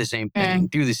 Believe the same thing,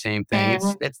 do the same thing.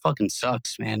 It fucking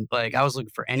sucks, man. Like I was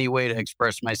looking for any way to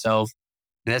express myself.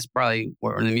 And that's probably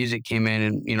where the music came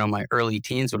in. And, my early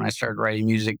teens when I started writing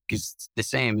music is the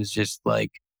same. It's just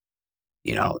like,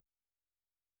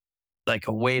 like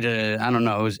a way to, I don't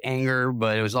know, it was anger,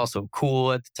 but it was also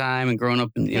cool at the time. And growing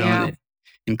up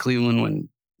in Cleveland when,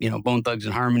 Bone Thugs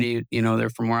and Harmony, they're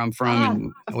from where I'm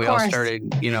from. And we all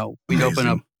started, we'd open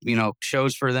up,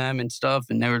 shows for them and stuff.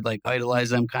 And they would like idolize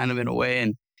them kind of in a way.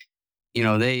 And,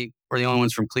 they were the only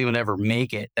ones from Cleveland to ever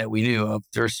make it that we knew of.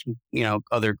 There's,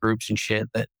 other groups and shit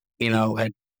that,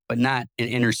 had, but not an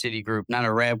inner city group, not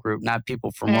a rap group, not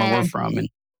people from where we're from. And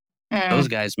those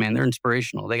guys, man, they're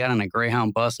inspirational. They got on a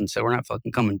Greyhound bus and said, we're not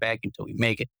fucking coming back until we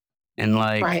make it. And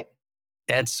like,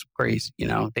 that's crazy.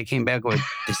 They came back with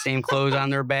the same clothes on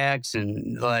their backs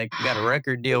and like, we got a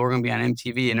record deal. We're going to be on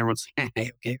MTV. And everyone's like,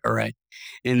 hey, okay, all right.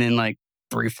 And then like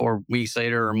 3-4 weeks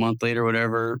later or a month later,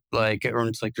 whatever, like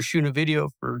everyone's like, they're shooting a video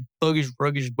for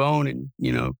Ruggish Bone and,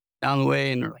 down the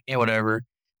way. And they're like, yeah, whatever.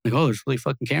 Like, oh, there's really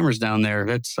fucking cameras down there.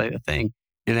 That's like a thing.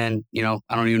 And then,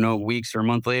 I don't even know, weeks or a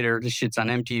month later, this shit's on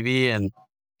MTV and,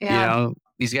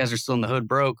 these guys are still in the hood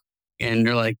broke. And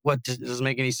they're like, what? This doesn't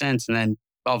make any sense. And then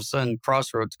all of a sudden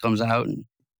Crossroads comes out and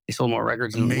they sold more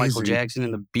records than Michael Jackson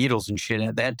and the Beatles and shit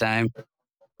at that time.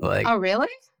 Like, oh, really?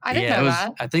 I didn't know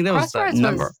that. I think that was the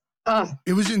number.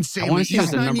 It was insane. I want to say it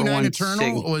was the number one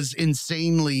Eternal was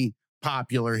insanely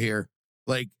popular here.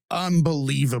 Like,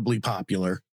 unbelievably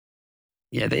popular.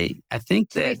 Yeah, I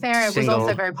think that. To be fair, it was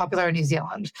also very popular in New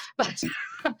Zealand. But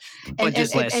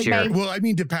just last year. Well, I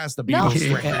mean, to pass the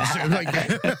Beatles record. So, like,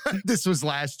 this was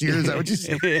last year. Is that what you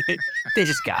said? They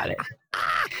just got it.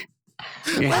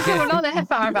 We're not that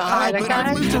far behind. But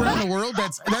I've lived around the world.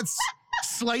 That's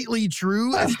slightly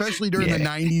true, especially during the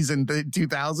 90s and the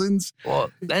 2000s. Well,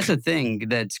 that's the thing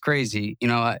that's crazy.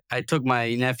 I took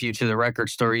my nephew to the record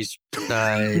store. He's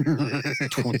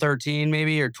 13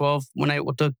 maybe or 12 when I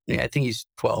took. Yeah, I think he's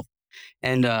 12.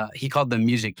 And he called them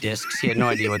music discs. He had no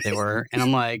idea what they were. And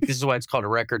I'm like, this is why it's called a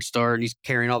record store. And he's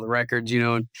carrying all the records,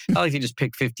 and I like to just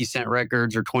pick 50-cent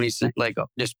records or 20-cent, like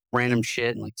just random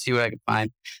shit and like see what I could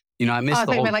find. I missed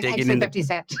the whole digging into 50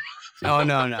 cents. Oh,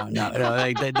 no.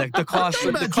 Like the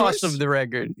cost of the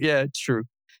record. Yeah, it's true.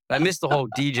 I missed the whole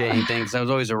DJing thing because I was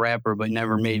always a rapper, but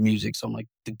never made music. So I'm like,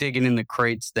 the digging in the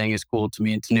crates thing is cool to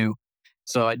me. It's new.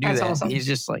 So I do that. Awesome. And he's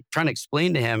just like trying to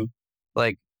explain to him,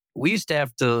 like, we used to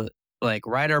have to like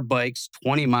ride our bikes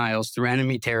 20 miles through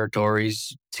enemy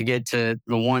territories to get to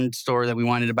the one store that we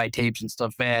wanted to buy tapes and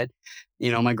stuff at.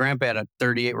 My grandpa had a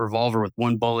 38 revolver with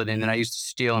one bullet in it. I used to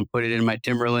steal and put it in my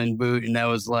Timberland boot. And that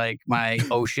was like my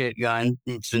oh shit gun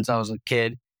since I was a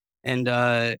kid. And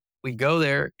we go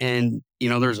there and,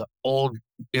 there's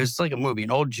it was like a movie,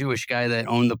 an old Jewish guy that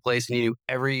owned the place and he knew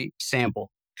every sample.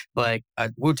 Like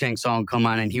a Wu-Tang song come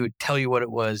on and he would tell you what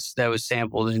it was that was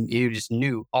sampled and you just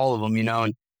knew all of them,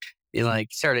 and he like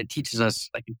started teaching us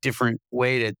like a different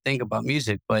way to think about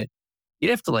music, but you'd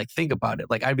have to like think about it.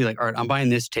 Like I'd be like, all right, I'm buying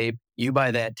this tape. You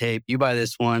buy that tape. You buy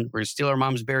this one. We're going to steal our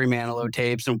mom's Barry Manilow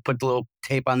tapes and put the little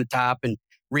tape on the top and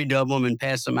redub them and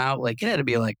pass them out. Like it had to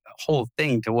be like a whole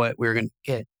thing to what we were going to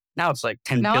get. Now it's like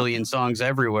 10 billion songs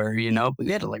everywhere, but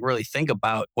we had to like really think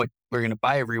about what we're going to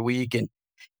buy every week. And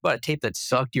bought a tape that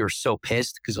sucked. You were so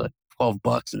pissed because like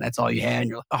 $12 and that's all you had. And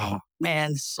you're like, oh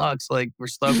man, this sucks. Like we're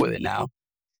stuck with it now.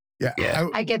 Yeah. Yeah.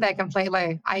 I get that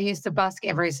completely. I used to busk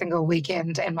every single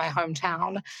weekend in my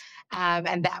hometown.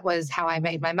 And that was how I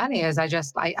made my money is I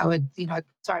would,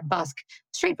 busk,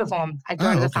 street perform. I'd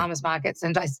go to the farmers markets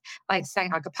and just like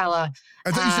sang a cappella.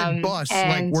 I thought you said bus,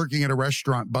 like working at a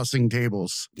restaurant, bussing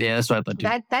tables. Yeah, that's what I thought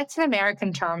too. That's an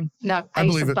American term. No, I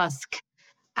used to busk.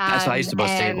 That's why I used to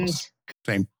bus tables.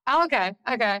 Same. Oh, okay.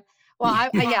 Well,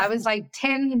 I was like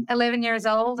 10, 11 years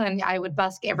old, and I would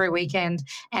busk every weekend,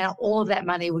 and all of that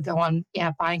money would go on,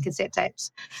 buying cassette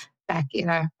tapes back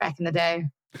in the day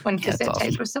when cassette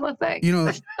tapes were still a thing.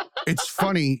 It's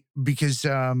funny because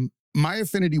my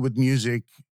affinity with music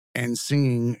and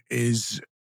singing is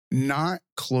not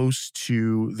close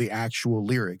to the actual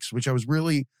lyrics, which I was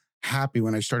really happy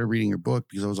when I started reading your book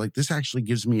because I was like, this actually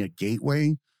gives me a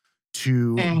gateway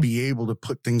to be able to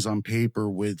put things on paper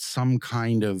with some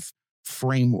kind of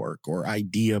framework or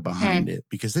idea behind it,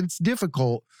 because it's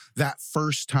difficult that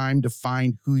first time to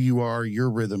find who you are, your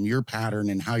rhythm, your pattern,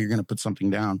 and how you're going to put something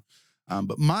down.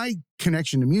 But my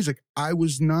connection to music, I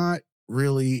was not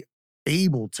really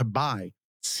able to buy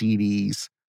CDs,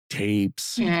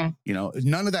 tapes,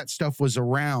 none of that stuff was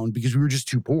around because we were just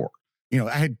too poor.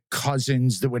 I had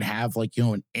cousins that would have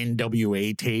an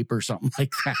NWA tape or something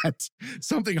like that,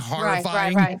 something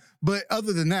horrifying. Right. But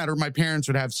other than that, or my parents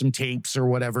would have some tapes or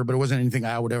whatever, but it wasn't anything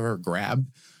I would ever grab.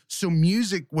 So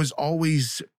music was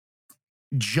always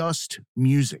just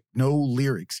music, no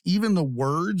lyrics. Even the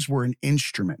words were an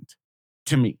instrument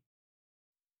to me.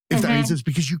 If that makes sense,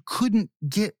 because you couldn't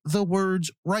get the words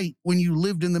right when you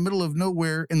lived in the middle of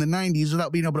nowhere in the 90s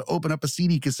without being able to open up a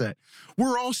CD cassette.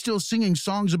 We're all still singing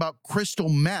songs about crystal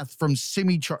meth from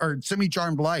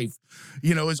Semi-Charmed Life.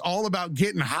 It's all about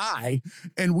getting high,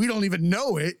 and we don't even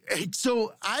know it.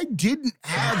 So I didn't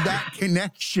have that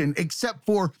connection except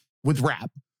for with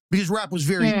rap, because rap was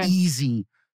very easy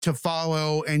to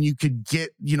follow, and you could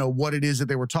get, what it is that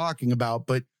they were talking about,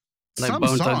 but like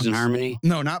Bone Thugs and Harmony?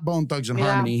 No, not Bone Thugs and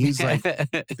Harmony. He's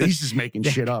just making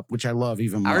shit up, which I love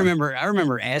even more. I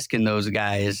remember asking those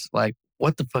guys, like,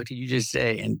 what the fuck did you just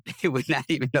say? And they would not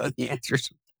even know the answers.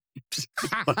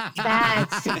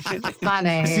 That's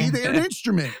funny. See, they're an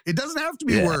instrument. It doesn't have to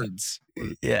be words.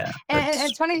 Yeah. And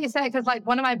it's funny you say, because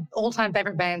one of my all-time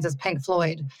favorite bands is Pink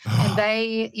Floyd. And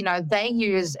they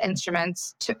use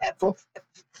instruments for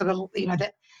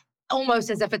the almost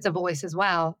as if it's a voice as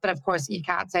well. But of course, you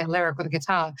can't say a lyric with a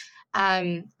guitar.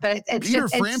 But it's Peter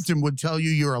Frampton would tell you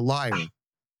you're a liar.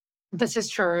 This is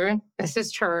true.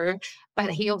 But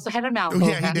he also had a mouth. Oh,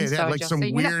 yeah, he did. He had some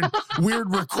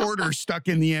weird recorder stuck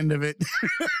in the end of it.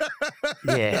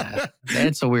 Yeah,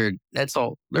 that's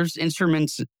all. There's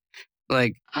instruments.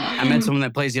 Like, I met someone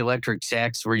that plays the electric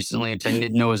sax recently, which I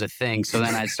didn't know was a thing. So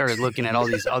then I started looking at all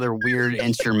these other weird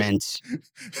instruments.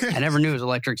 I never knew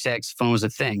electric saxophone was a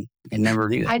thing. I never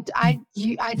knew that. I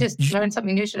just learned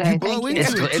something new today. Blow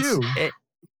into it too.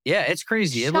 It's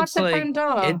crazy. It looks like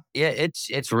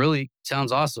it's really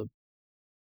sounds awesome.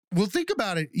 Well, think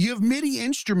about it. You have MIDI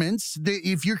instruments that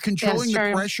if you're controlling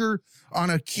the pressure on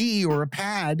a key or a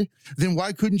pad, then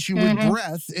why couldn't you with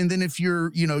breath? And then if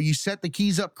you set the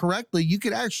keys up correctly, you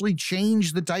could actually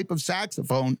change the type of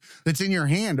saxophone that's in your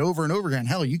hand over and over again.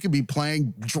 Hell, you could be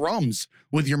playing drums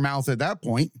with your mouth at that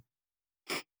point.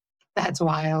 That's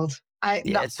wild.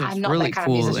 It's a really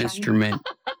cool instrument.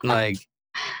 Like,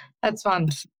 that's fun.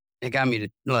 It got me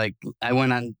to I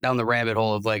went down the rabbit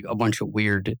hole of a bunch of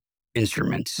weird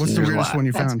instruments. What's the weirdest one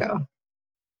you found? Let's go.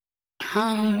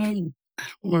 I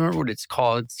don't remember what it's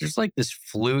called. There's this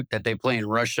flute that they play in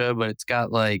Russia, but it's got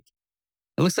it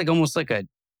looks almost like a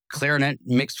clarinet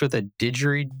mixed with a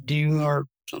didgeridoo or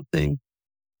something.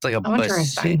 It's like a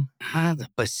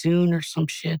bassoon or some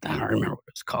shit. I don't remember what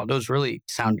it's called. Those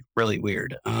sounded really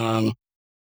weird. Well,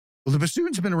 the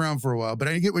bassoon's been around for a while, but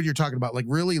I get what you're talking about.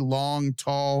 Really long,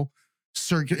 tall,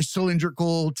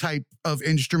 cylindrical type of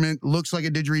instrument. Looks like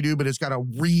a didgeridoo, but it's got a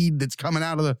reed that's coming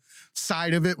out of the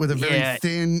side of it with a very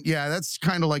thin. Yeah, that's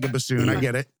kind of like a bassoon. I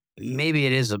get it. Maybe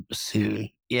it is a bassoon.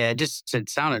 Yeah, it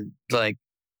sounded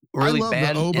really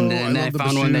bad, and then I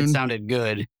found one that sounded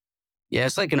good. Yeah,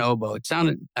 it's like an oboe. It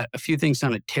sounded a few things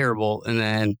sounded terrible, and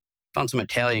then found some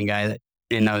Italian guy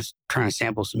and I was trying to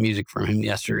sample some music from him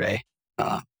yesterday.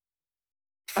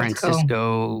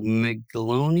 Francisco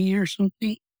Migloni or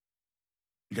something.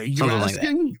 You're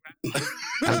asking? I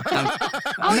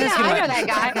know that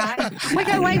guy. We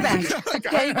go way back.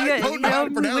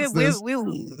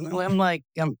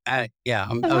 I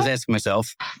was asking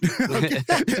myself.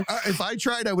 If I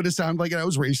tried, I would have sounded like I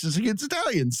was racist against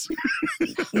Italians.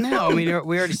 No, I mean,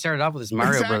 we already started off with this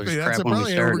Mario Brothers crap That's when we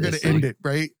probably started. How we're going to end it,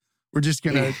 right? We're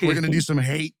gonna do some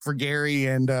hate for Gary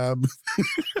and Yeah,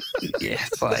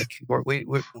 it's like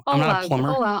I'm not a plumber.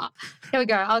 Hold on. Here we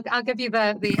go. I'll give you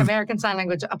the American Sign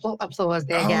Language applause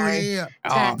there, Gary.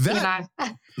 yeah.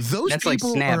 Those That's like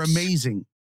people are snaps. amazing.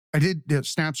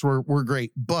 Snaps were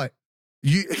great, but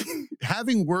you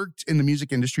having worked in the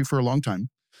music industry for a long time,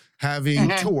 having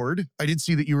toured, I did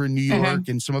see that you were in New York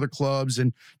and some other clubs.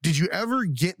 And did you ever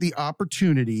get the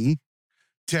opportunity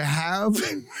to have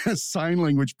a sign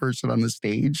language person on the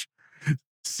stage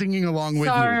singing along with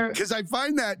you? Because I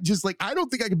find that just like, I don't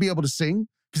think I could be able to sing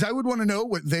because I would want to know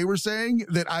what they were saying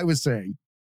that I was saying.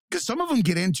 Because some of them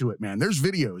get into it, man. There's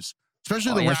videos,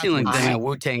 especially the rap. I've seen like them at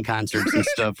Wu-Tang concerts and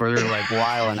stuff where they're like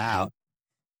wilding out.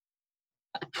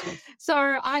 So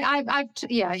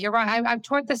you're right. I've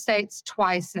toured the States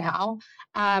twice now.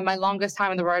 My longest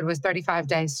time on the road was 35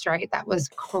 days straight. That was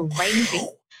crazy.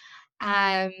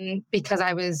 Because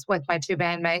I was with my two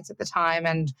bandmates at the time,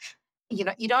 and you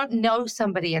don't know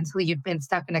somebody until you've been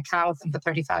stuck in a car with them for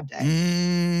 35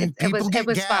 days. It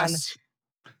was fun.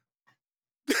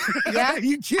 Yeah,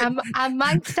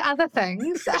 amongst other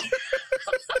things.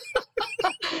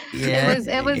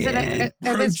 It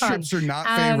was fun. Trips are not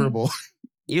favorable.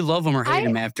 You love them or hate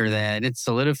them after that. It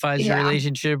solidifies your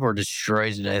relationship or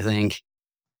destroys it, I think.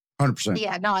 100%.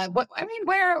 Yeah, no, I mean,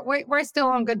 we're still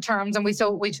on good terms and we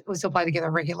still play together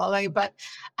regularly. But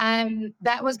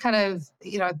that was kind of,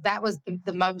 that was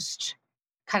the most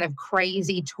kind of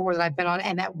crazy tour that I've been on.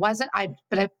 And that wasn't,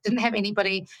 but I didn't have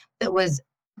anybody that was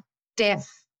deaf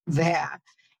there.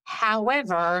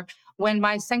 However, when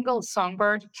my single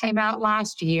Songbird came out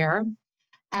last year,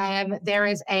 there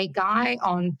is a guy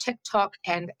on TikTok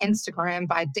and Instagram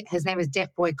his name is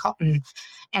Deaf Boy Cotton,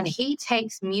 and he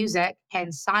takes music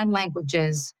and sign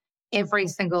languages, every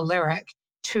single lyric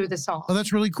to the song. Oh,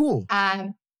 that's really cool.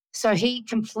 So he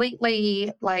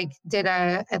completely did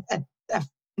a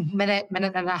minute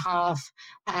and a half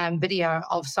video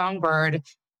of Songbird,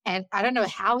 and I don't know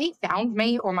how he found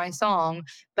me or my song,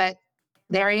 but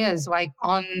there he is,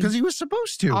 because he was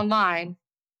supposed to online.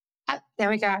 There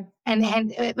we go. And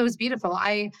it was beautiful.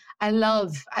 I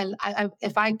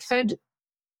if I could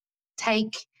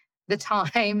take the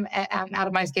time out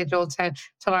of my schedule to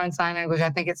learn sign language, I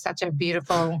think it's such a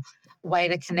beautiful way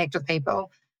to connect with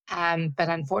people. But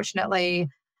unfortunately,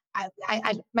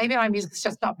 I maybe my music's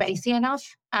just not bassy enough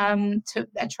to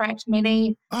attract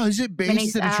many. Oh, is it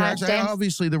bass that attracts?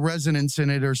 Obviously, the resonance in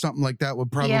it or something like that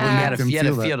would probably make them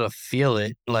feel it. You got to feel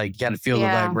it. Like, you got to feel the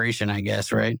vibration, I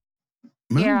guess, right?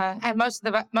 Yeah, and most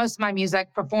of my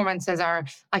music performances are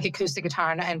like acoustic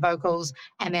guitar and vocals,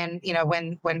 and then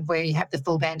when we have the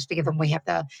full band together, we have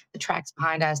the tracks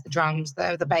behind us, the drums,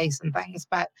 the bass, and things.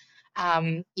 But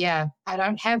I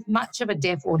don't have much of a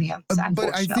deaf audience, unfortunately.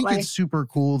 But I think it's super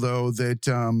cool though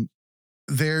that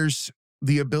there's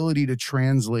the ability to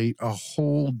translate a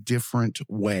whole different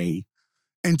way.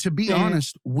 And to be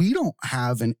honest, we don't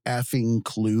have an effing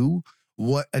clue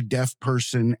what a deaf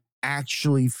person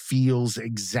actually feels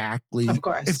exactly. Of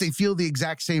course. If they feel the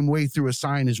exact same way through a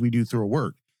sign as we do through a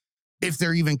word. If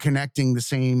they're even connecting the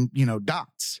same,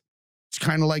 dots. It's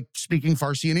kind of like speaking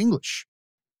Farsi and English.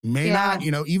 Not,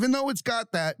 even though it's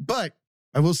got that. But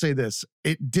I will say this,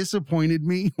 it disappointed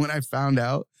me when I found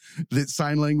out that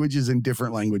sign language is in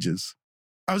different languages.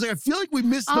 I was like, I feel like we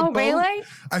missed the boat. Really?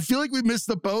 I feel like we missed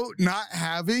the boat not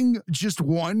having just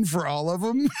one for all of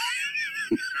them.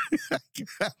 I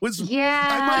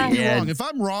might be wrong. If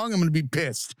I'm wrong, I'm going to be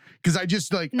pissed because I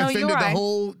just offended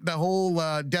the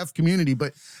whole deaf community.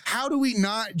 But how do we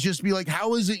not just be like,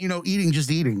 how is it, eating, just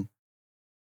eating?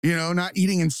 Not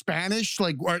eating in Spanish?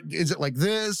 Like, is it like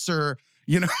this or,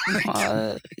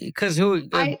 because it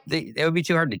would be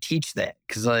too hard to teach that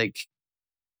because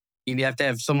you'd have to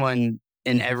have someone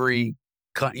in every,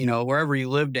 wherever you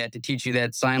lived at to teach you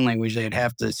that sign language. They'd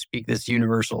have to speak this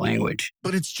universal language.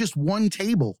 But it's just one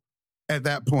table at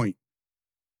that point.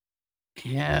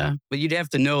 Yeah, but you'd have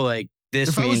to know this.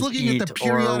 If I was looking at the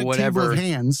periodic table of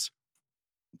hands,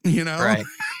 right?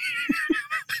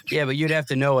 Yeah, but you'd have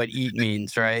to know what eat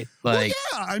means, right?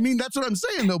 I mean that's what I'm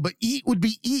saying though. But eat would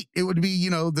be eat. It would be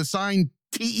the sign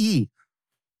TE.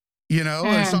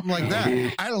 Or something like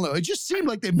that. I don't know. It just seemed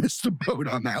like they missed the boat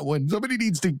on that one. Somebody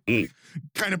needs to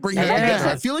kind of bring that together.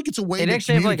 I feel like it's a way they'd to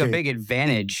actually have a big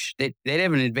advantage. They'd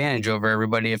have an advantage over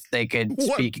everybody if they could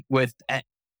speak with.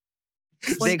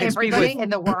 They could everybody in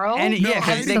the world?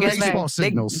 Because they get baseball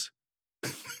signals.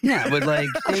 Yeah, but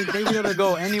they'd be able to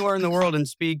go anywhere in the world and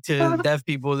speak to deaf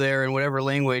people there in whatever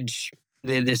language.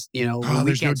 They just, we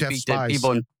can't speak to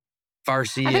people.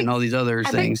 Farsi and all these other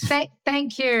things.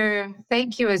 Thank you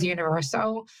is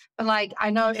universal. But like I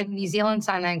know in New Zealand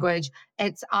sign language,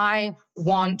 it's I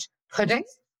want pudding.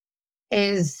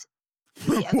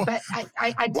 But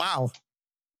I wow.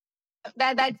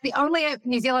 That's the only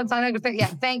New Zealand sign language thing.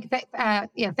 Yeah,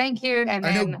 thank you. And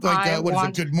I then know, like, what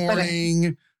is it? Good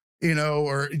morning, pudding.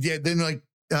 or then like,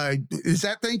 is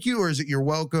that thank you or is it you're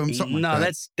welcome? Something no, like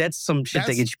that. that's some shit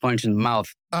that gets you punched in the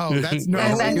mouth. Oh, that's no.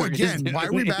 Again, why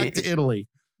are we back to Italy?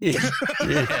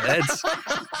 That's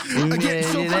again.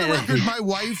 So for the record, my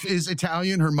wife is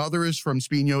Italian. Her mother is from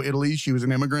Spigno, Italy. She was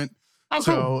an immigrant. Oh,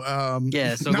 cool.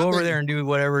 So so go over there and do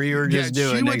whatever you were just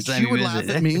doing next time she you would visit.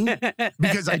 laugh at me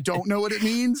because I don't know what it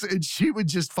means, and she would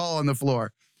just fall on the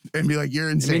floor and be like, "You're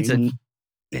insane."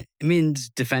 It means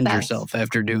defend yourself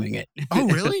after doing it. Oh,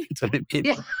 really? That's what it means.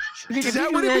 Yeah. Is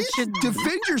that what it means?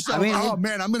 Defend yourself. I mean, oh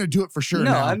man, I'm going to do it for sure.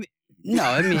 No,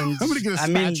 now. it means I'm going to get a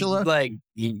spatula. like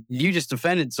you just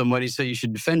offended somebody, so you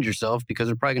should defend yourself because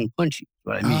they're probably going to punch you.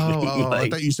 That's what I mean. Oh, like, I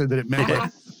thought you said that it meant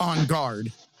like on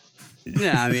guard.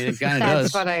 Yeah, I mean, it kind of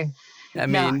does. Funny. I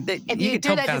mean, if you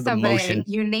do that to somebody,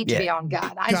 you need to be on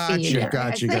guard. I see you.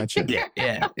 Gotcha.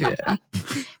 Yeah.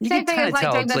 Same thing as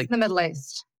like doing this in the Middle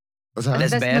East. What's that?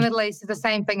 This in the Middle East is the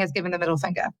same thing as giving the middle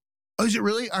finger. Oh, is it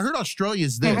really? I heard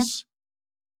Australia's this.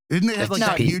 Didn't they have like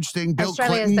that huge thing? Bill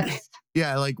Australia's Clinton. this.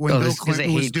 Yeah, like when Bill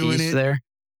Clinton was doing it. There.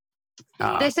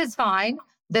 This is fine.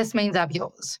 This means up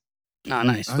yours. Oh,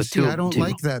 nice. I don't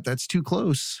like that. That's too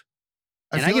close.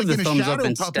 I feel give like the a thumbs up shadow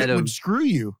instead puppet of would screw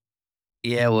you.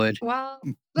 Yeah, it would. Well,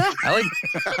 I like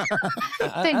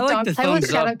the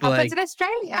thumbs up. Puppets in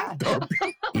Australia.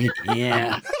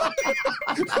 Yeah.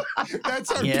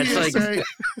 That's our PSA. It's like,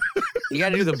 you got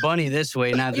to do the bunny this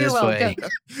way, not this way.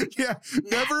 Yeah,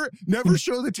 never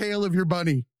show the tail of your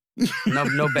bunny.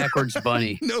 No backwards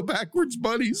bunny. No backwards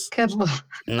bunnies. Good Lord.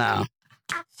 No.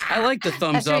 I like the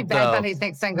thumbs up though. Bunnies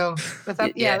think single. The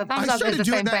thumbs up is the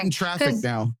same thing. In traffic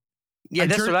now. Yeah,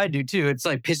 that's what I do too. It's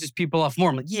like pisses people off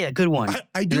more. I'm like, yeah, good one.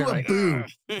 I do a boo.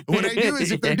 What I do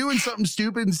is if they're doing something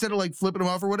stupid, instead of like flipping them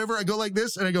off or whatever, I go like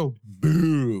this and I go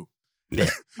boo. Yeah.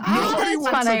 Nobody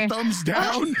wants funny. a thumbs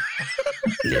down.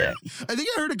 Yeah. I think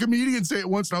I heard a comedian say it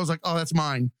once and I was like, oh, that's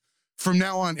mine. From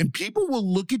now on, and people will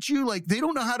look at you like they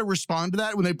don't know how to respond to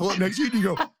that when they pull up next to you and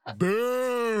you go,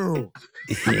 boo.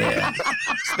 Yeah.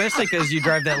 Especially because you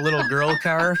drive that little girl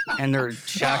car and they're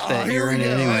shocked that you're in it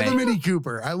anyway. I have a Mini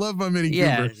Cooper. I love my Mini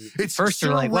Cooper. It's first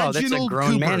they're like, wow, that's a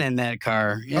grown man in that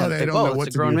car. Yeah, they don't know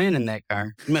it's a grown man in that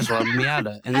car. You must well have a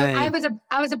Miata. And then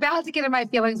I was about to get in my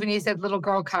feelings when you said little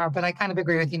girl car, but I kind of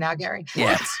agree with you now, Gary.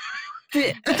 Yes.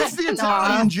 That's the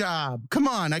Italian job. Come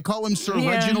on. I call him Sir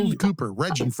Reginald Cooper.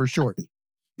 Reggie for short.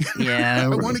 Yeah.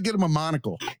 I want to get him a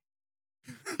monocle.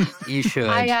 You should.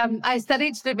 I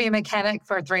studied to be a mechanic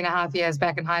for 3.5 years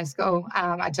back in high school.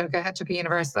 I took a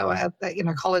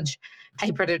college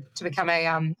paper to become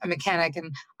a mechanic,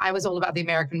 and I was all about the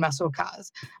American muscle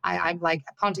cars. I'm like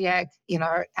a Pontiac,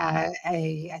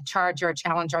 a Charger, a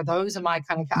Challenger. Those are my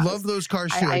kind of cars. Love those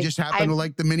cars too. I just happen to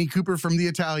like the Mini Cooper from the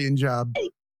Italian job.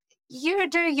 You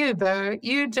do you, boo.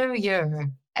 You do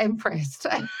you. Impressed.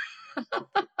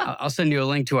 I'll send you a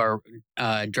link to our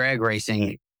drag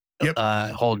racing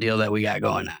whole deal that we got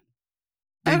going on.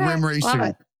 Big rim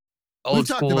racing. Old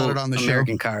school talked about it on the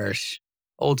American show. Cars.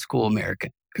 Old school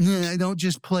American. Yeah, I don't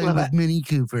just play with Mini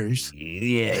Coopers.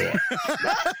 Yeah.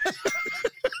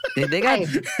 they got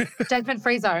judgment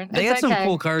free zone. They got some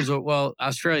cool cars. Well,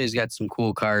 Australia's got some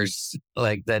cool cars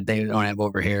like that they don't have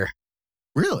over here.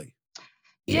 Really?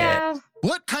 Yeah.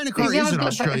 What kind of car is in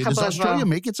Australia? Does Australia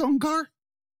make its own car?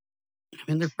 I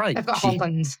mean, they're probably they've got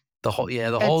Holdens. The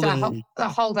Holden. The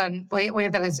Holden. We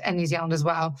have that in New Zealand as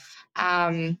well.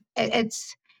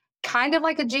 It's kind of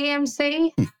like a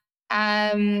GMC.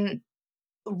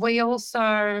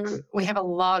 We have a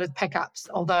lot of pickups,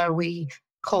 although we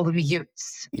call them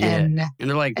utes in and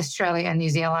they're like Australia and New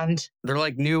Zealand. They're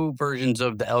like new versions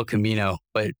of the El Camino,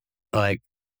 but like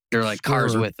they're like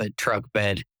cars with a truck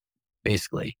bed.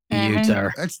 Basically, utes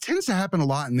are. That tends to happen a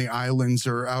lot in the islands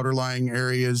or outer lying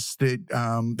areas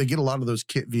that they get a lot of those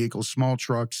kit vehicles, small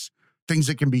trucks, things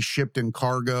that can be shipped in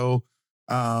cargo.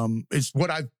 It's what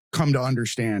I've come to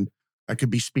understand. I could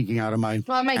be speaking out of my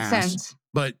Well, it makes ass, sense.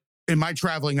 But in my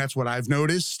traveling, that's what I've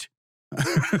noticed.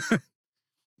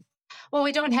 Well,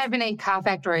 we don't have any car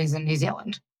factories in New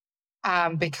Zealand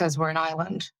because we're an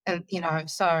island, and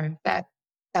so that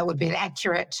would be an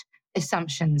accurate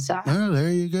assumption. So, oh,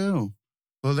 there you go.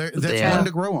 Well, that's one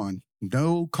to grow on.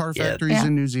 No car factories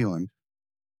in New Zealand.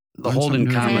 The Holden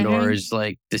Commodore is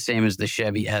like the same as the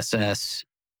Chevy SS,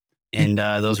 and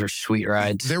those are sweet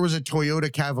rides. There was a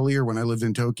Toyota Cavalier when I lived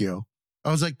in Tokyo.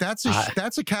 I was like, that's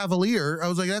a Cavalier. I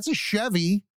was like, that's a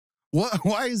Chevy. What?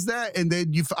 Why is that? And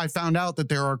then I found out that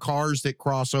there are cars that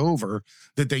cross over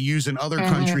that they use in other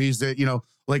countries that,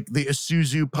 like the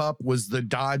Isuzu Pup was the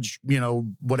Dodge,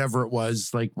 whatever it was,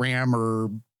 like Ram or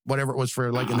whatever it was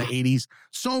for like in the 80s.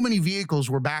 So many vehicles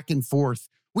were back and forth.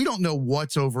 We don't know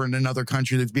what's over in another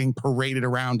country that's being paraded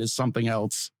around as something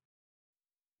else.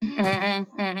 And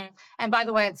by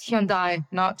the way, it's Hyundai,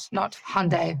 not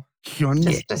Hyundai.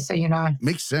 Hyundai. Just so you know.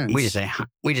 Makes sense. We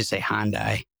just say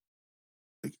Hyundai.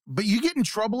 But you get in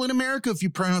trouble in America if you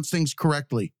pronounce things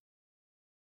correctly.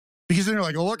 Because then you're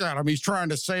like, oh, look at him. He's trying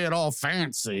to say it all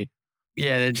fancy.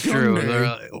 Yeah, that's true.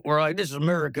 We're like, this is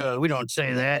America. We don't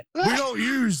say that. We don't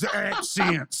use the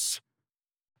accents.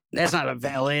 That's not a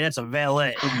valet. That's a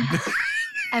valet.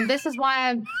 And this is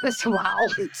why wow.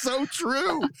 It's so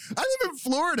true. I live in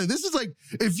Florida. This is like,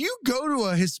 if you go to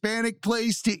a Hispanic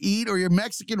place to eat or your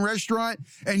Mexican restaurant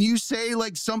and you say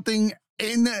like something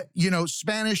in,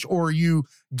 Spanish, or you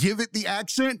give it the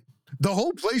accent, the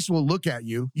whole place will look at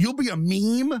you. You'll be a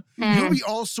meme. You'll be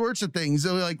all sorts of things.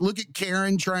 They'll like, look at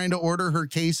Karen trying to order her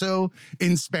queso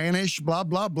in Spanish, blah,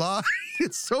 blah, blah.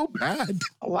 It's so bad.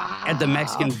 Wow. At the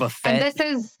Mexican buffet. And this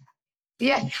is,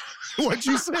 yeah. What'd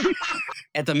you say?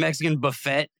 At the Mexican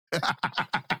buffet. I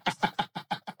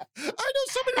know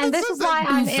somebody and that this says is why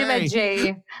I'm buffet. Emma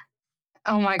G.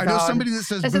 Oh my God. I know somebody that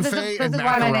says this buffet is and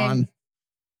why my macaron. name.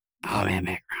 Oh, man,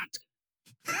 macarons.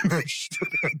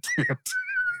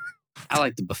 I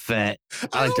like the buffet.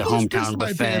 I like the hometown my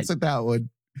buffet. pants at that one.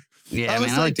 Yeah,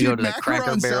 I like to go to the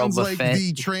Cracker Barrel buffet. Like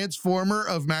the transformer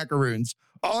of macaroons.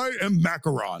 I am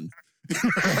macaron.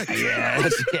 Yeah,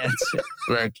 it's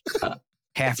like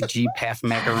half Jeep, half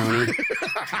macaroni.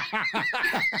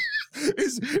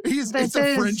 It's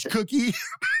a French cookie.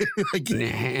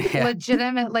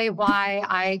 Legitimately why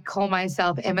I call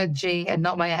myself Emma G and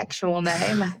not my actual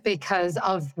name, because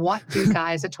of what you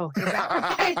guys are talking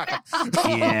about.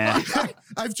 Yeah.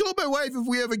 I've told my wife if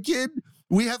we have a kid,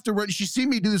 we have to run. She's seen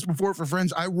me do this before for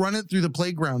friends. I run it through the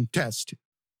playground test.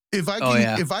 If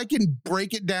I can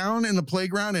break it down in the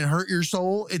playground and hurt your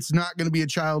soul, it's not going to be a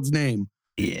child's name.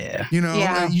 Yeah.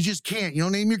 You just can't. You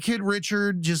don't name your kid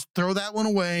Richard. Just throw that one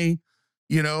away.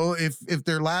 If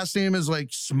their last name is like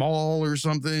Small or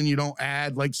something, you don't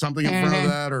add like something in front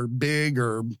of that, or Big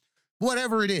or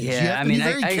whatever it is. Yeah, you have to be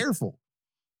very careful.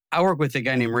 I work with a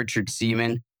guy named Richard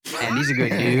Seaman, and he's a good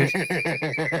dude.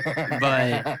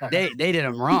 But they did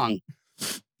him wrong.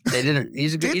 They didn't.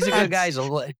 He's a good guy.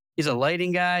 He's a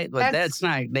lighting guy, but that's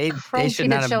not. They should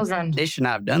not have. They should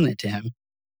not have done that to him.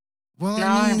 Well,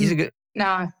 no, he's a good.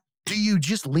 No. Do you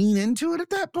just lean into it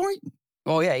at that point?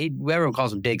 Oh yeah, everyone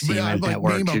calls him Dick Seaman at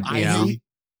work.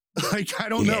 I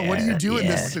don't know. What do you do in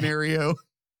this scenario?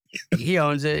 He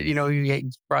owns it.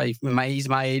 He's probably he's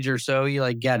my age or so.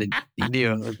 You got to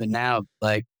deal with it now.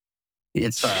 Like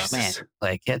it's man,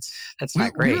 like that's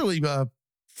not great. We really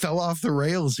fell off the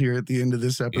rails here at the end of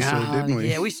this episode, didn't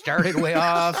we? Yeah, we started way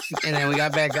off, and then we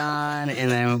got back on,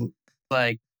 and then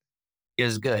it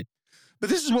was good. But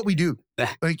this is what we do.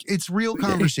 Like, it's real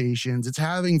conversations. It's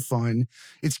having fun.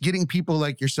 It's getting people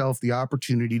like yourself the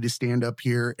opportunity to stand up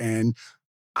here. And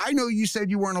I know you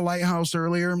said you weren't a lighthouse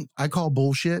earlier. I call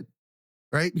bullshit,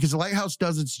 right? Because the lighthouse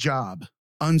does its job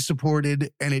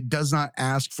unsupported, and it does not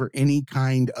ask for any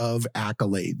kind of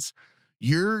accolades.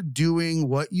 You're doing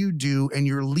what you do, and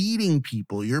you're leading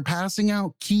people. You're passing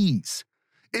out keys.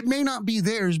 It may not be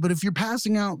theirs, but if you're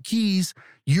passing out keys,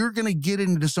 you're going to get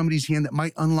into somebody's hand that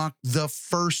might unlock the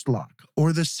first lock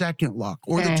or the second lock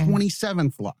or the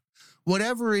 27th lock,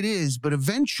 whatever it is. But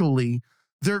eventually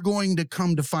they're going to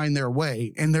come to find their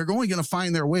way, and they're only going to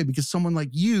find their way because someone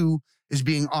like you is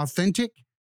being authentic,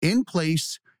 in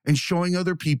place, and showing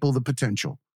other people the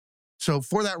potential. So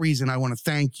for that reason, I want to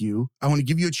thank you. I want to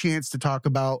give you a chance to talk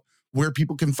about where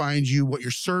people can find you, what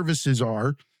your services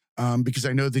are. Because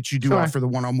I know that you do offer the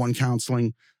one-on-one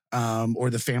counseling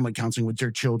or the family counseling with their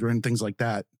children, things like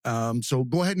that. So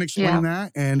go ahead and explain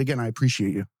that. And again, I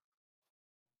appreciate you.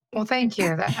 Well, thank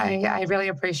you. I really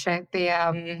appreciate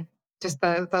the just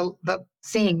the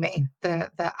seeing me,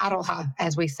 the aroha,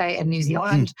 as we say in New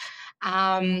Zealand.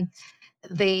 So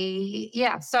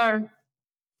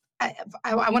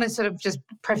I want to sort of just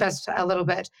preface a little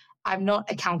bit. I'm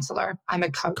not a counselor. I'm a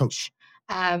coach.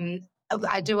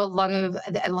 I do a lot of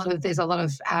there's a lot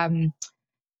of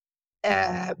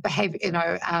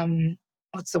behavior,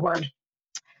 what's the word?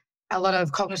 A lot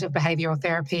of cognitive behavioral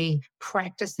therapy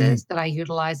practices that I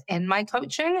utilize in my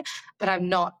coaching, but I'm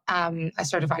not a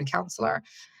certified counselor.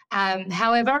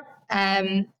 However,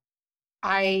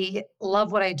 I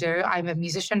love what I do. I'm a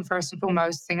musician first and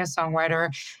foremost, singer-songwriter,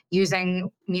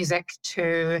 using music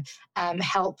to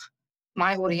help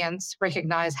my audience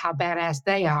recognize how badass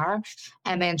they are,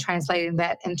 and then translating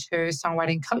that into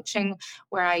songwriting coaching,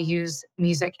 where I use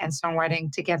music and songwriting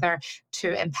together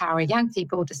to empower young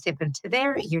people to step into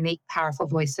their unique, powerful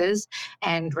voices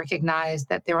and recognize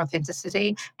that their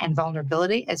authenticity and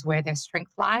vulnerability is where their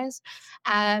strength lies.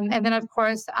 And then, of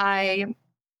course, I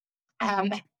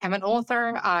am an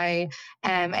author. I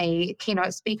am a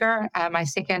keynote speaker. My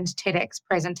second TEDx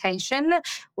presentation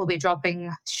will be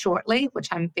dropping shortly, which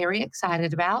I'm very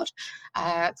excited about.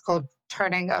 It's called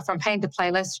Turning From Pain to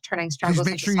Playlist, Turning Please Struggles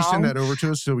make into sure you send Song. that over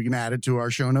to us so we can add it to our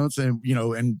show notes, and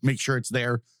and make sure it's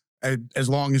there as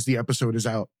long as the episode is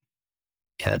out.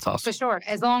 Yeah, that's awesome. For sure.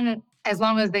 As long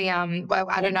as the well,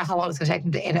 I don't know how long it's going to take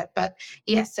them to edit, but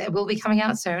yes, it will be coming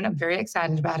out soon. I'm very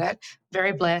excited about it.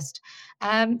 Very blessed.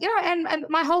 And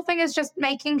my whole thing is just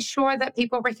making sure that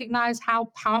people recognize how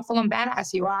powerful and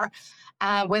badass you are.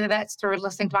 Whether that's through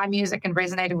listening to my music and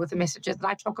resonating with the messages that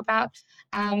I talk about,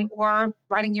 or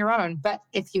writing your own. But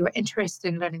if you're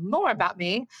interested in learning more about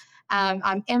me,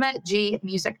 I'm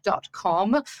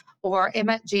emmagmusic.com or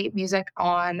Emma G Music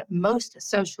on most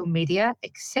social media,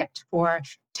 except for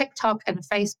TikTok and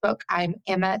Facebook. I'm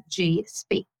Emma G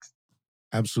Speaks.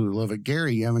 Absolutely love it.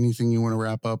 Gary, you have anything you want to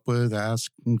wrap up with,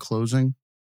 ask in closing?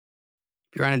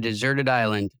 If you're on a deserted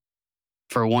island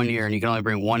for 1 year and you can only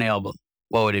bring one album,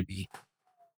 what would it be?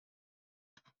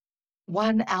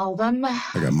 One album. I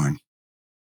got mine.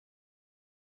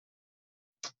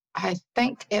 I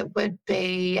think it would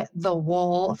be The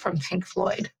Wall from Pink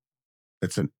Floyd.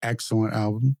 That's an excellent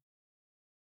album.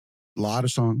 A lot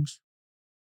of songs.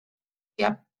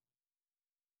 Yep.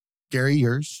 Gary,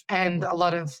 yours? And a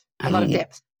lot of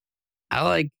depth. I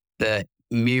like the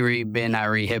Miri Ben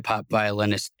Ari hip hop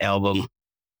violinist album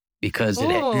because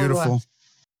Beautiful.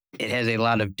 it has a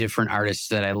lot of different artists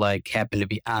that I like happen to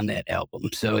be on that album.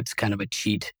 So it's kind of a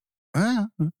cheat.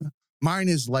 Mine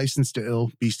is Licensed to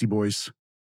Ill, Beastie Boys,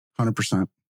 100%.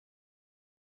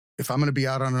 If I'm going to be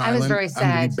out on an island, I'm going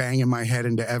to be banging my head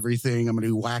into everything. I'm going to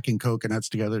be whacking coconuts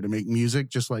together to make music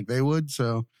just like they would.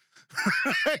 So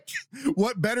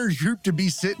what better group to be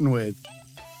sitting with?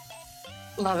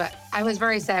 Love it. I was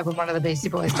very sad when one of the Beastie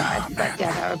Boys died. But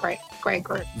yeah, they were a great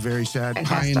group. Very sad.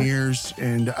 Fantastic. Pioneers.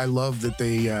 And I love that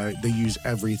they use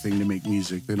everything to make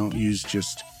music. They don't use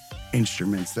just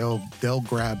instruments. They'll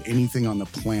grab anything on the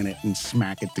planet and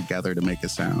smack it together to make a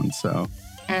sound. So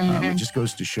it just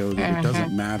goes to show that it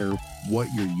doesn't matter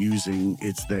what you're using.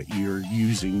 It's that you're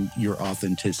using your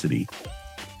authenticity.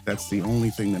 That's the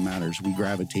only thing that matters. We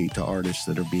gravitate to artists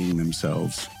that are being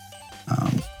themselves.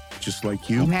 Just like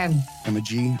you. Amen. Emma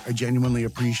G, I genuinely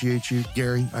appreciate you.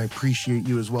 Gary, I appreciate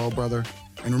you as well, brother.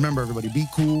 And remember, everybody, be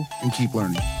cool and keep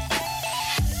learning.